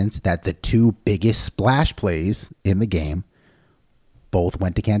happens that the two biggest splash plays in the game both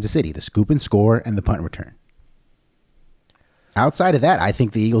went to Kansas City, the scoop and score and the punt return. Outside of that, I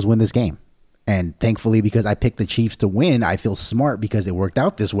think the Eagles win this game. And thankfully, because I picked the Chiefs to win, I feel smart because it worked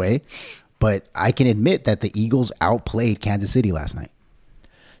out this way. But I can admit that the Eagles outplayed Kansas City last night.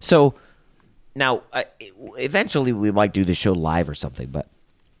 So now, eventually we might do the show live or something, but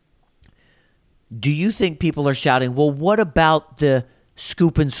do you think people are shouting, well, what about the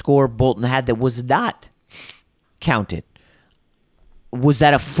scoop and score Bolton had that was not counted? Was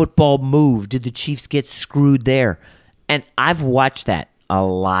that a football move? Did the Chiefs get screwed there? And I've watched that a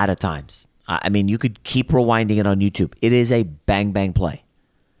lot of times. I mean, you could keep rewinding it on YouTube. It is a bang, bang play.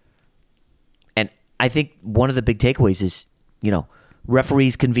 And I think one of the big takeaways is,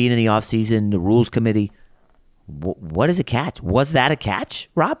 referees convene in the offseason, the rules committee. What is a catch? Was that a catch,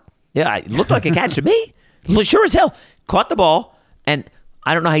 Rob? Yeah, it looked like a catch to me. Sure as hell. Caught the ball. And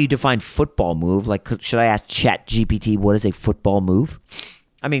I don't know how you define football move. Like, should I ask ChatGPT what is a football move?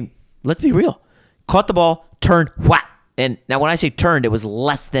 I mean, let's be real. Caught the ball, turned, whack. And now when I say turned, it was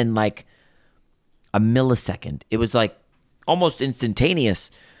less than like a millisecond. It was like almost instantaneous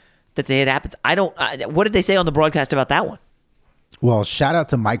that the hit happens. What did they say on the broadcast about that one? Well, shout out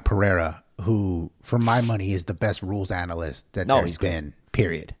to Mike Pereira, who, for my money, is the best rules analyst that there's been,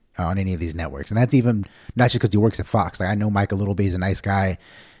 period, on any of these networks. And that's even not just because he works at Fox. Like, I know Mike a little bit. He's a nice guy.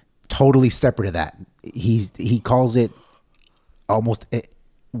 Totally separate of that. He calls it almost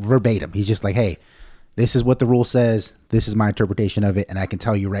verbatim. He's just like, hey, this is what the rule says. This is my interpretation of it, and I can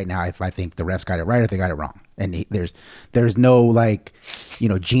tell you right now if I think the refs got it right or if they got it wrong. And there's no like,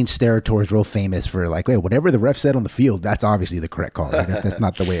 Gene Steratore is real famous for like, hey, whatever the ref said on the field, that's obviously the correct call. Right? That's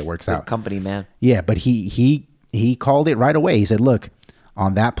not the way it works out. Company man. Yeah, but he called it right away. He said, look,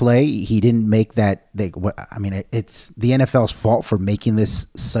 on that play, he didn't make that. It's the NFL's fault for making this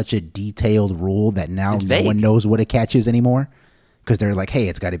such a detailed rule that now no one knows what a catch is anymore. Because they're like, hey,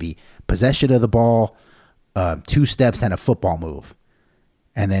 it's got to be possession of the ball, 2 steps, and a football move.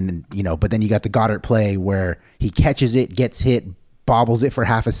 And then, but then you got the Goddard play where he catches it, gets hit, bobbles it for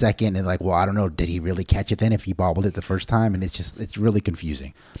half a second, and like, well, I don't know, did he really catch it then if he bobbled it the first time? And it's really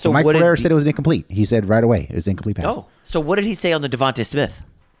confusing. So Mike Pereira said it was incomplete. He said right away it was an incomplete pass. Oh, so what did he say on the Devonta Smith?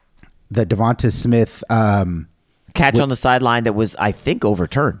 The Devonta Smith catch on the sideline that was, I think,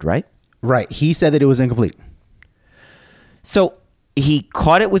 overturned, right? Right. He said that it was incomplete. So he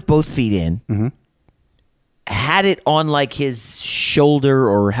caught it with both feet in, had it on like his shoulder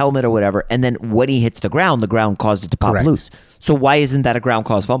or helmet or whatever, and then when he hits the ground caused it to pop loose. So why isn't that a ground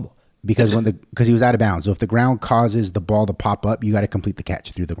cause fumble? Because he was out of bounds. So if the ground causes the ball to pop up, you got to complete the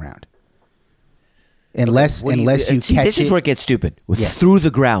catch through the ground. Unless you catch it. This is where it gets stupid. Through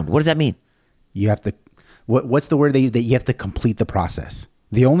the ground. What does that mean? You have to. What's the word they use? That you have to complete the process.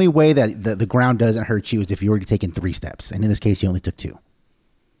 The only way that the ground doesn't hurt you is if you already taken 3 steps. And in this case, you only took 2.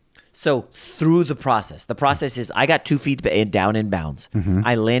 So through the process. The process is I got 2 feet down in bounds.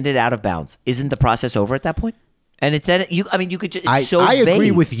 I landed out of bounds. Isn't the process over at that point? And it's that you could just. I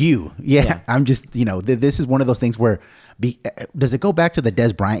agree with you. Yeah. I'm just, this is one of those things where does it go back to the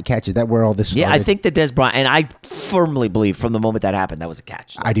Dez Bryant catch? Is that where all this started? Yeah, I think the Dez Bryant, and I firmly believe from the moment that happened, that was a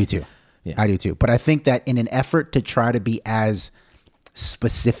catch. I do too. Yeah. I do too. But I think that in an effort to try to be as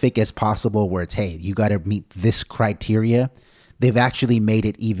specific as possible, where it's, hey, you got to meet this criteria, they've actually made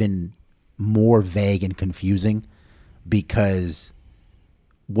it even more vague and confusing, because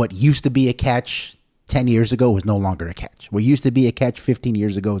what used to be a catch 10 years ago was no longer a catch. What used to be a catch 15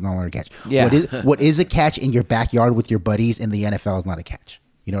 years ago is no longer a catch. Yeah. What is a catch in your backyard with your buddies in the NFL is not a catch.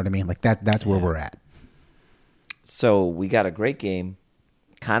 You know what I mean? Like that's where we're at. So we got a great game,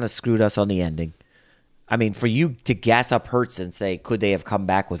 kind of screwed us on the ending. I mean, for you to gas up Hurts and say, could they have come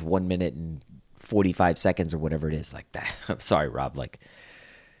back with 1 minute and 45 seconds or whatever it is like that? I'm sorry, Rob. Like,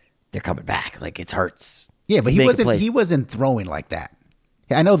 they're coming back. Like, it's Hurts. Yeah, but he wasn't throwing like that.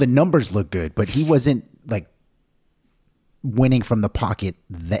 I know the numbers look good, but he wasn't like winning from the pocket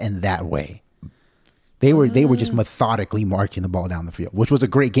in that way. They were just methodically marching the ball down the field, which was a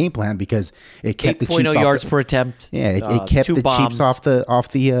great game plan because it kept the Chiefs 8.0 yards per attempt. Yeah, it kept the Chiefs off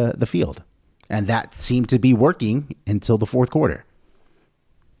the field. And that seemed to be working until the fourth quarter.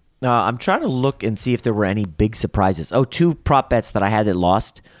 I'm trying to look and see if there were any big surprises. 2 prop bets that I had that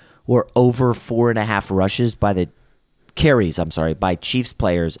lost were over 4.5 rushes by by Chiefs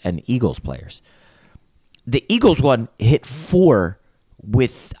players and Eagles players. The Eagles one hit 4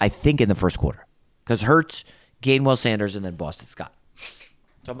 with, I think, in the first quarter. Because Hurts, Gainwell Sanders, and then Boston Scott.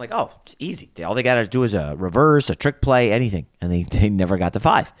 So I'm like, it's easy. All they got to do is a reverse, a trick play, anything. And they never got to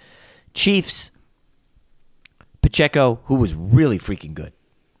 5. Chiefs, Pacheco, who was really freaking good.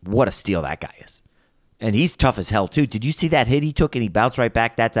 What a steal that guy is. And he's tough as hell, too. Did you see that hit he took and he bounced right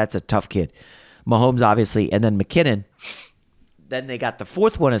back? That's a tough kid. Mahomes, obviously, and then McKinnon. Then they got the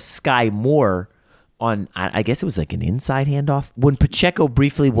fourth one as Sky Moore on, I guess it was like an inside handoff. When Pacheco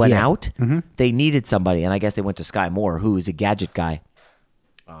briefly went out, they needed somebody, and I guess they went to Sky Moore, who is a gadget guy.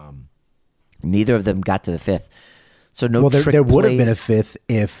 Neither of them got to the fifth. So no. Well, there would have been a fifth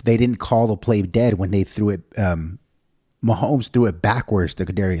if they didn't call the play dead when they threw it. Mahomes threw it backwards to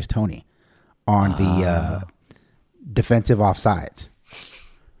Kadarius Toney on the defensive offsides.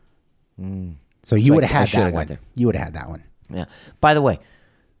 So you would have had that one. You would have had that one. Yeah. By the way,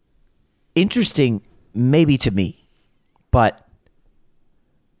 interesting maybe to me, but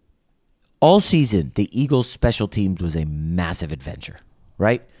all season the Eagles' special teams was a massive adventure,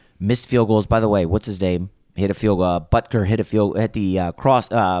 right? Missed field goals. By the way, what's his name? Hit a field goal. Butker hit a field at the cross.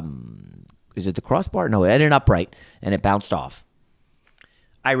 Is it the crossbar? No, it hit an upright, and it bounced off.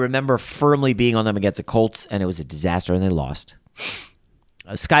 I remember firmly being on them against the Colts, and it was a disaster, and they lost.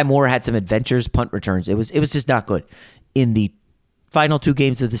 Sky Moore had some adventures, punt returns. It was just not good. In the final 2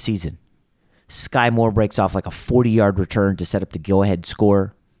 games of the season, Sky Moore breaks off like a 40-yard return to set up the go-ahead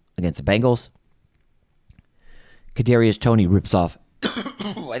score against the Bengals. Kadarius Toney rips off,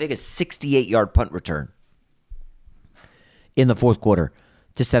 I think, a 68-yard punt return in the fourth quarter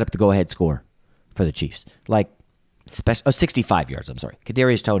to set up the go-ahead score for the Chiefs. 65 yards, I'm sorry.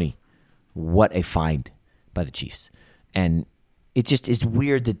 Kadarius Toney, what a find by the Chiefs. And it just is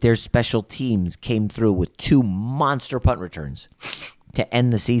weird that their special teams came through with 2 monster punt returns to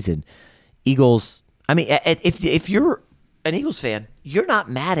end the season. Eagles, I mean, if you're an Eagles fan, you're not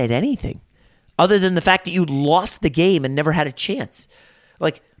mad at anything other than the fact that you lost the game and never had a chance.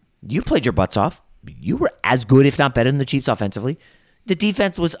 Like, you played your butts off. You were as good, if not better, than the Chiefs offensively. The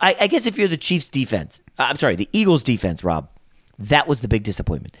defense was, I guess if you're the Chiefs defense, the Eagles defense, Rob, that was the big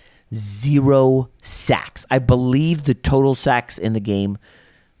disappointment. 0 sacks. I believe the total sacks in the game,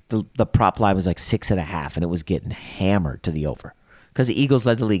 the prop line was like 6.5, and it was getting hammered to the over because the Eagles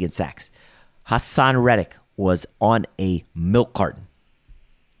led the league in sacks. Hassan Reddick was on a milk carton.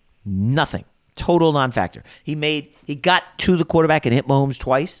 Nothing. Total non-factor. He got to the quarterback and hit Mahomes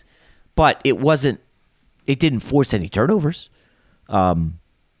twice, but it didn't force any turnovers.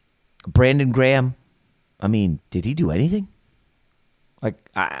 Brandon Graham, I mean, did he do anything?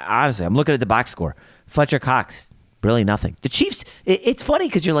 Honestly, I'm looking at the box score. Fletcher Cox, really nothing. The Chiefs, it's funny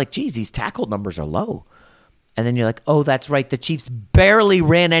because you're like, geez, these tackle numbers are low. And then you're like, oh, that's right. The Chiefs barely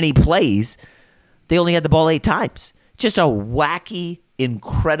ran any plays. They only had the ball 8 times. Just a wacky,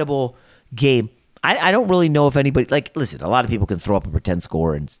 incredible game. I don't really know if anybody, listen, a lot of people can throw up a pretend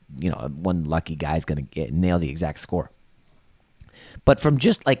score and, one lucky guy's going to nail the exact score. But from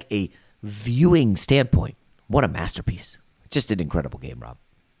just a viewing standpoint, what a masterpiece. Just an incredible game, Rob.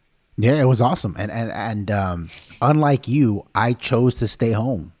 Yeah, it was awesome. And unlike you, I chose to stay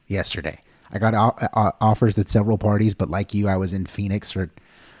home yesterday. I got offers at several parties, but like you, I was in Phoenix I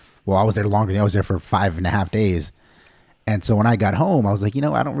was there longer. I was there for 5.5 days. And so when I got home, I was like,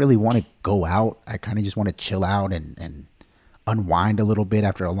 I don't really want to go out. I kind of just want to chill out and unwind a little bit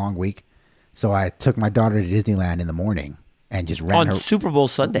after a long week. So I took my daughter to Disneyland in the morning and just ran her Super Bowl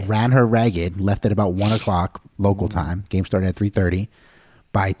Sunday. Ran her ragged, left at about 1 o'clock local time. Game started at 3:30.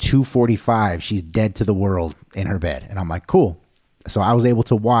 By 2:45, she's dead to the world in her bed. And I'm like, cool. So I was able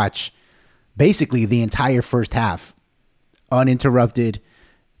to watch basically the entire first half uninterrupted.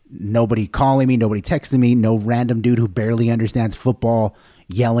 Nobody calling me, nobody texting me, no random dude who barely understands football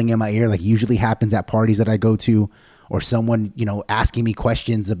yelling in my ear like usually happens at parties that I go to, or someone, asking me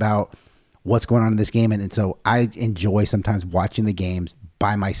questions about what's going on in this game. And so I enjoy sometimes watching the games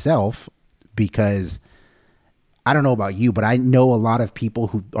by myself because I don't know about you, but I know a lot of people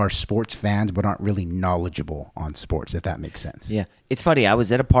who are sports fans but aren't really knowledgeable on sports, if that makes sense. Yeah. It's funny. I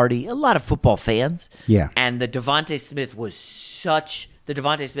was at a party, a lot of football fans. Yeah. And the Devontae Smith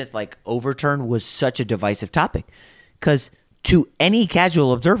overturn was such a divisive topic because to any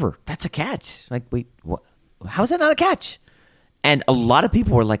casual observer, that's a catch. Like, wait, what? How is that not a catch? And a lot of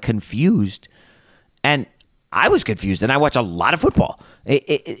people were confused, and I was confused. And I watch a lot of football.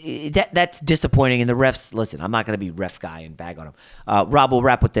 That's disappointing. And the refs, listen, I'm not going to be ref guy and bag on them. Rob, we'll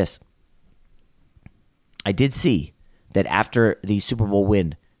wrap with this. I did see that after the Super Bowl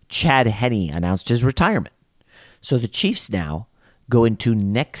win, Chad Henne announced his retirement. So the Chiefs now go into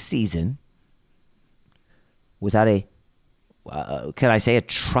next season without a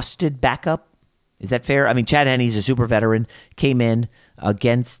trusted backup? Is that fair? I mean, Chad Henne is a super veteran, came in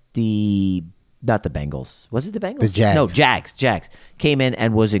against the Not the Bengals. Was it the Bengals? The Jags. No, Jags. Came in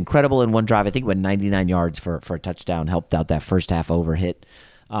and was incredible in one drive. I think went 99 yards for a touchdown. Helped out that first half over hit.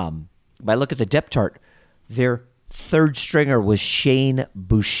 But I look at the depth chart. Their third stringer was Shane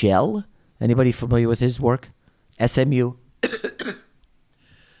Buechele. Anybody familiar with his work? SMU.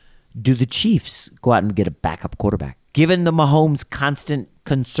 Do the Chiefs go out and get a backup quarterback? Given the Mahomes' constant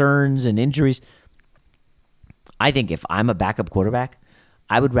concerns and injuries, I think if I'm a backup quarterback,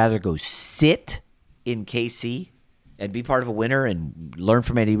 I would rather go sit in KC and be part of a winner and learn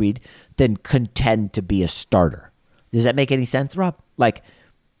from Andy Reid than contend to be a starter. Does that make any sense, Rob? Like,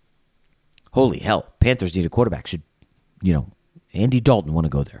 holy hell, Panthers need a quarterback. Should, Andy Dalton want to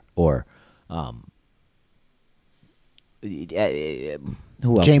go there? Or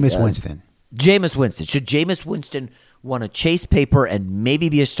who else? Jameis Winston. Jameis Winston. Should Jameis Winston want to chase paper and maybe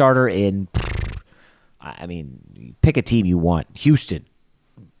be a starter in, pick a team you want. Houston.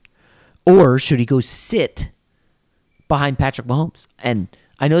 Or should he go sit behind Patrick Mahomes? And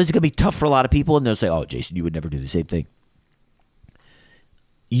I know this is going to be tough for a lot of people, and they'll say, oh, Jason, you would never do the same thing.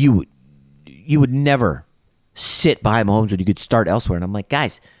 You would never sit behind Mahomes when you could start elsewhere. And I'm like,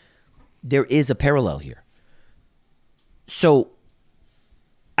 guys, there is a parallel here. So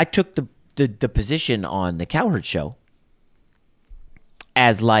I took the position on the Cowherd show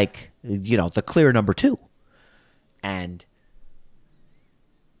as like, the clear number 2. And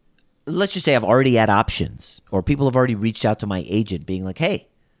let's just say I've already had options, or people have already reached out to my agent being like, hey,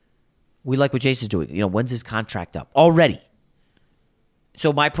 we like what Jason's doing. When's his contract up? Already.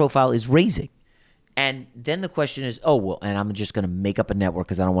 So my profile is raising. And then the question is, and I'm just going to make up a network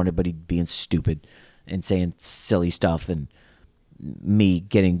because I don't want anybody being stupid and saying silly stuff and me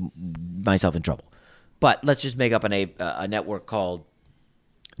getting myself in trouble. But let's just make up a network called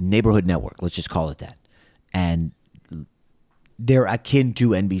Neighborhood Network. Let's just call it that. And they're akin to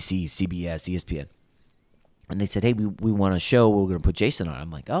NBC, CBS, ESPN. And they said, hey, we want a show. We're going to put Jason on.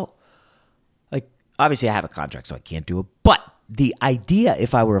 I'm like, obviously I have a contract, so I can't do it. But the idea,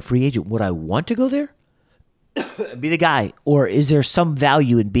 if I were a free agent, would I want to go there? Be the guy? Or is there some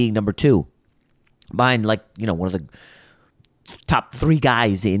value in being number 2 behind, one of the top 3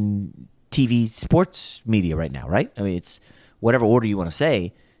 guys in TV sports media right now, right? It's whatever order you want to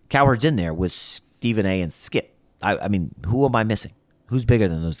say. Cowherd's in there with Stephen A. and Skip. Who am I missing? Who's bigger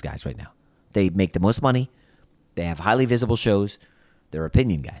than those guys right now? They make the most money. They have highly visible shows. They're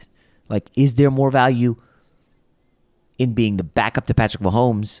opinion guys. Is there more value in being the backup to Patrick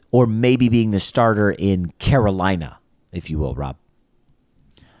Mahomes or maybe being the starter in Carolina, if you will, Rob?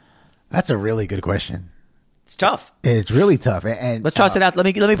 That's a really good question. It's tough. It's really tough. And let's toss it out. Let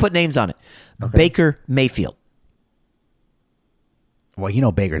me put names on it. Okay. Baker Mayfield.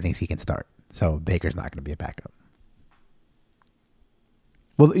 Well, Baker thinks he can start, so Baker's not going to be a backup.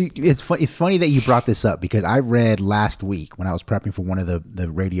 Well, it's funny that you brought this up because I read last week when I was prepping for one of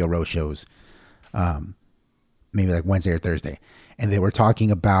the Radio Row shows, maybe like Wednesday or Thursday, and they were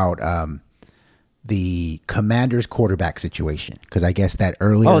talking about the Commanders quarterback situation because I guess that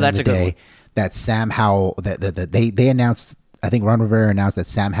earlier in the day that Sam Howell they announced, I think Ron Rivera announced that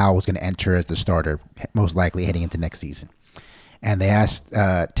Sam Howell was going to enter as the starter most likely heading into next season, and they asked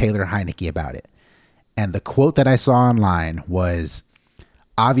Taylor Heineke about it, and the quote that I saw online was,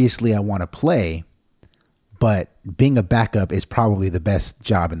 obviously, I want to play, but being a backup is probably the best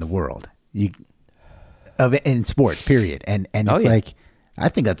job in the world in sports, period. And it's I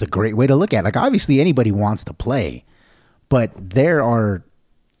think that's a great way to look at it. Obviously, anybody wants to play, but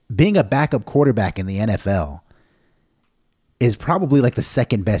being a backup quarterback in the NFL is probably the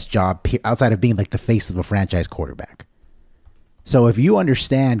second best job outside of being the face of a franchise quarterback. So if you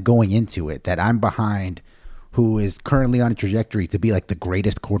understand going into it that I'm behind who is currently on a trajectory to be the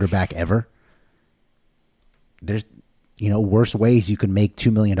greatest quarterback ever, there's, worse ways you can make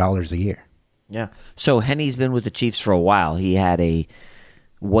 $2 million a year. Yeah. So Henny's been with the Chiefs for a while. He had a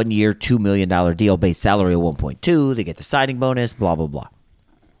 1-year, $2 million deal, base salary of 1.2. They get the signing bonus, blah, blah, blah.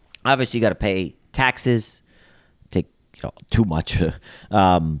 Obviously, you got to pay taxes, take too much,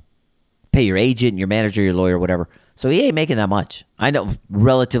 pay your agent, your manager, your lawyer, whatever. So he ain't making that much. I know,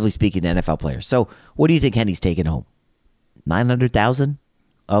 relatively speaking, to NFL players. So what do you think Henny's taking home? $900,000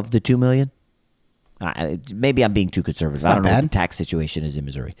 of the $2 million? Maybe I'm being too conservative. I don't know what the tax situation is in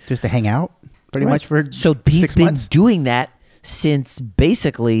Missouri. Just to hang out, pretty much for so he's been doing that since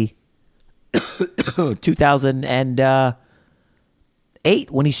basically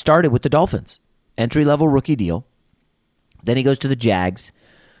 2008 when he started with the Dolphins. Entry-level rookie deal. Then he goes to the Jags,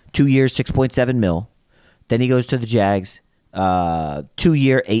 2 years, $6.7 million. Then he goes to the Jags, 2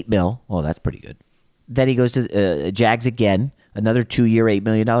 year, $8 million. Oh, that's pretty good. Then he goes to Jags again, another 2 year, $8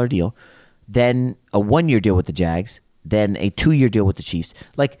 million deal. then a 1-year deal with the Jags, then a 2-year deal with the Chiefs.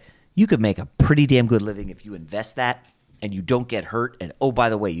 Like, you could make a pretty damn good living if you invest that and you don't get hurt. And, oh, by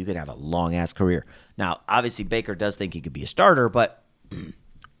the way, you could have a long-ass career. Now, obviously, Baker does think he could be a starter, but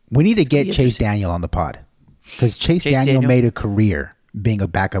we need to get Chase Daniel on the pod because Chase Daniel made a career being a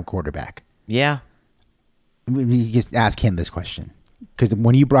backup quarterback. Yeah. We just ask him this question because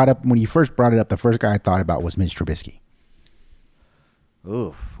when you first brought it up, the first guy I thought about was Mitch Trubisky.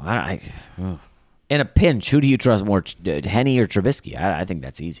 Ooh, in a pinch, who do you trust more, Henne or Trubisky? I think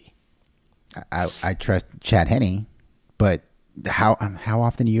that's easy. I trust Chad Henne, but how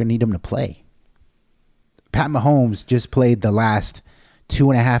often are you going to need him to play? Pat Mahomes just played the last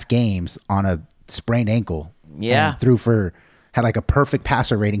 2.5 games on a sprained ankle. Yeah. And had like a perfect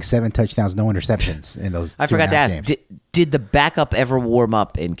passer rating, 7 touchdowns, no interceptions in those. I forgot to ask, games. Did the backup ever warm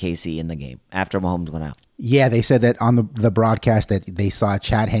up in KC in the game after Mahomes went out? Yeah, they said that on the broadcast that they saw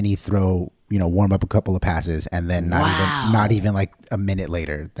Chad Henne throw, warm up a couple of passes, and then not even like a minute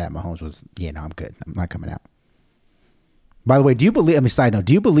later that Mahomes was, I'm good. I'm not coming out. By the way, side note,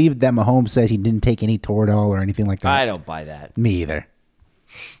 do you believe that Mahomes says he didn't take any Toradol or anything like that? I don't buy that. Me either.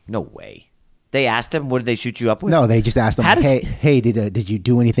 No way. They asked him, what did they shoot you up with? No, they just asked him, hey, did you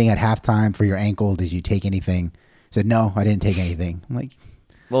do anything at halftime for your ankle? Did you take anything? He said, no, I didn't take anything. I'm like,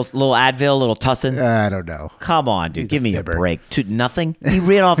 little Advil, little Tussin. I don't know. Come on, dude. Give me a break. Nothing. He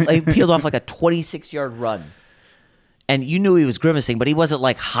peeled off like a 26-yard run. And you knew he was grimacing, but he wasn't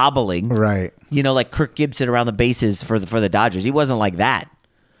like hobbling. Right. Like Kirk Gibson around the bases for the Dodgers. He wasn't like that.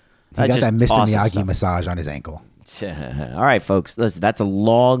 He got that Mr. Miyagi massage on his ankle. All right, folks. Listen, that's a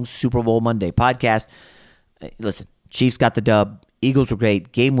long Super Bowl Monday podcast. Listen, Chiefs got the dub. Eagles were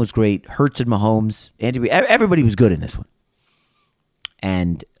great. Game was great. Hurts and Mahomes. Everybody was good in this one.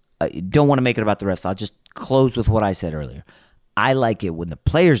 And don't want to make it about the refs. I'll just close with what I said earlier. I like it when the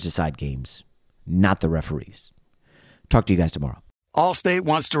players decide games, not the referees. Talk to you guys tomorrow. Allstate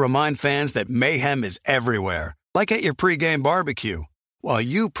wants to remind fans that mayhem is everywhere, like at your pregame barbecue. While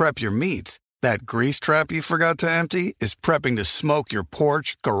you prep your meats, that grease trap you forgot to empty is prepping to smoke your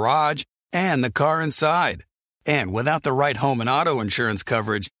porch, garage, and the car inside. And without the right home and auto insurance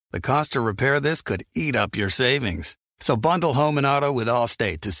coverage, the cost to repair this could eat up your savings. So bundle home and auto with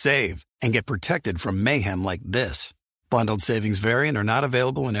Allstate to save and get protected from mayhem like this. Bundled savings vary and are not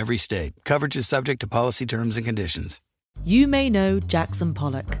available in every state. Coverage is subject to policy terms and conditions. You may know Jackson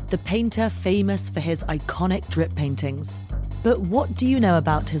Pollock, the painter famous for his iconic drip paintings. But what do you know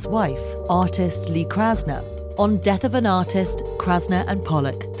about his wife, artist Lee Krasner? On Death of an Artist, Krasner and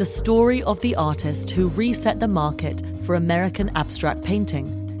Pollock, the story of the artist who reset the market for American abstract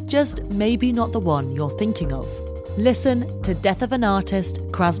painting. Just maybe not the one you're thinking of. Listen to Death of an Artist,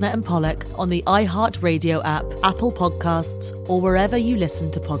 Krasner and Pollock on the iHeartRadio app, Apple Podcasts, or wherever you listen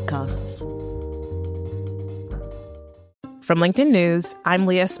to podcasts. From LinkedIn News, I'm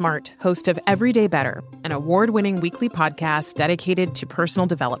Leah Smart, host of Everyday Better, an award-winning weekly podcast dedicated to personal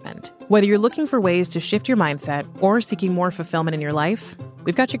development. Whether you're looking for ways to shift your mindset or seeking more fulfillment in your life,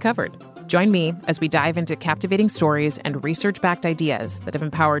 we've got you covered. Join me as we dive into captivating stories and research-backed ideas that have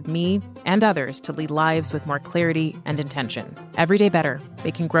empowered me and others to lead lives with more clarity and intention. Everyday Better,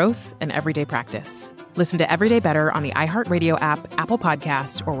 making growth an everyday practice. Listen to Everyday Better on the iHeartRadio app, Apple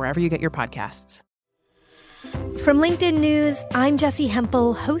Podcasts, or wherever you get your podcasts. From LinkedIn News, I'm Jessie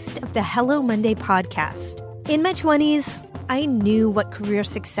Hempel, host of the Hello Monday podcast. In my 20s, I knew what career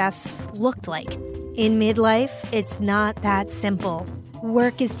success looked like. In midlife, it's not that simple.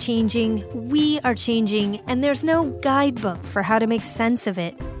 Work is changing, we are changing, and there's no guidebook for how to make sense of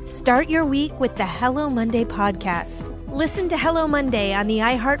it. Start your week with the Hello Monday podcast. Listen to Hello Monday on the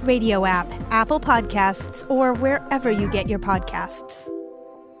iHeartRadio app, Apple Podcasts, or wherever you get your podcasts.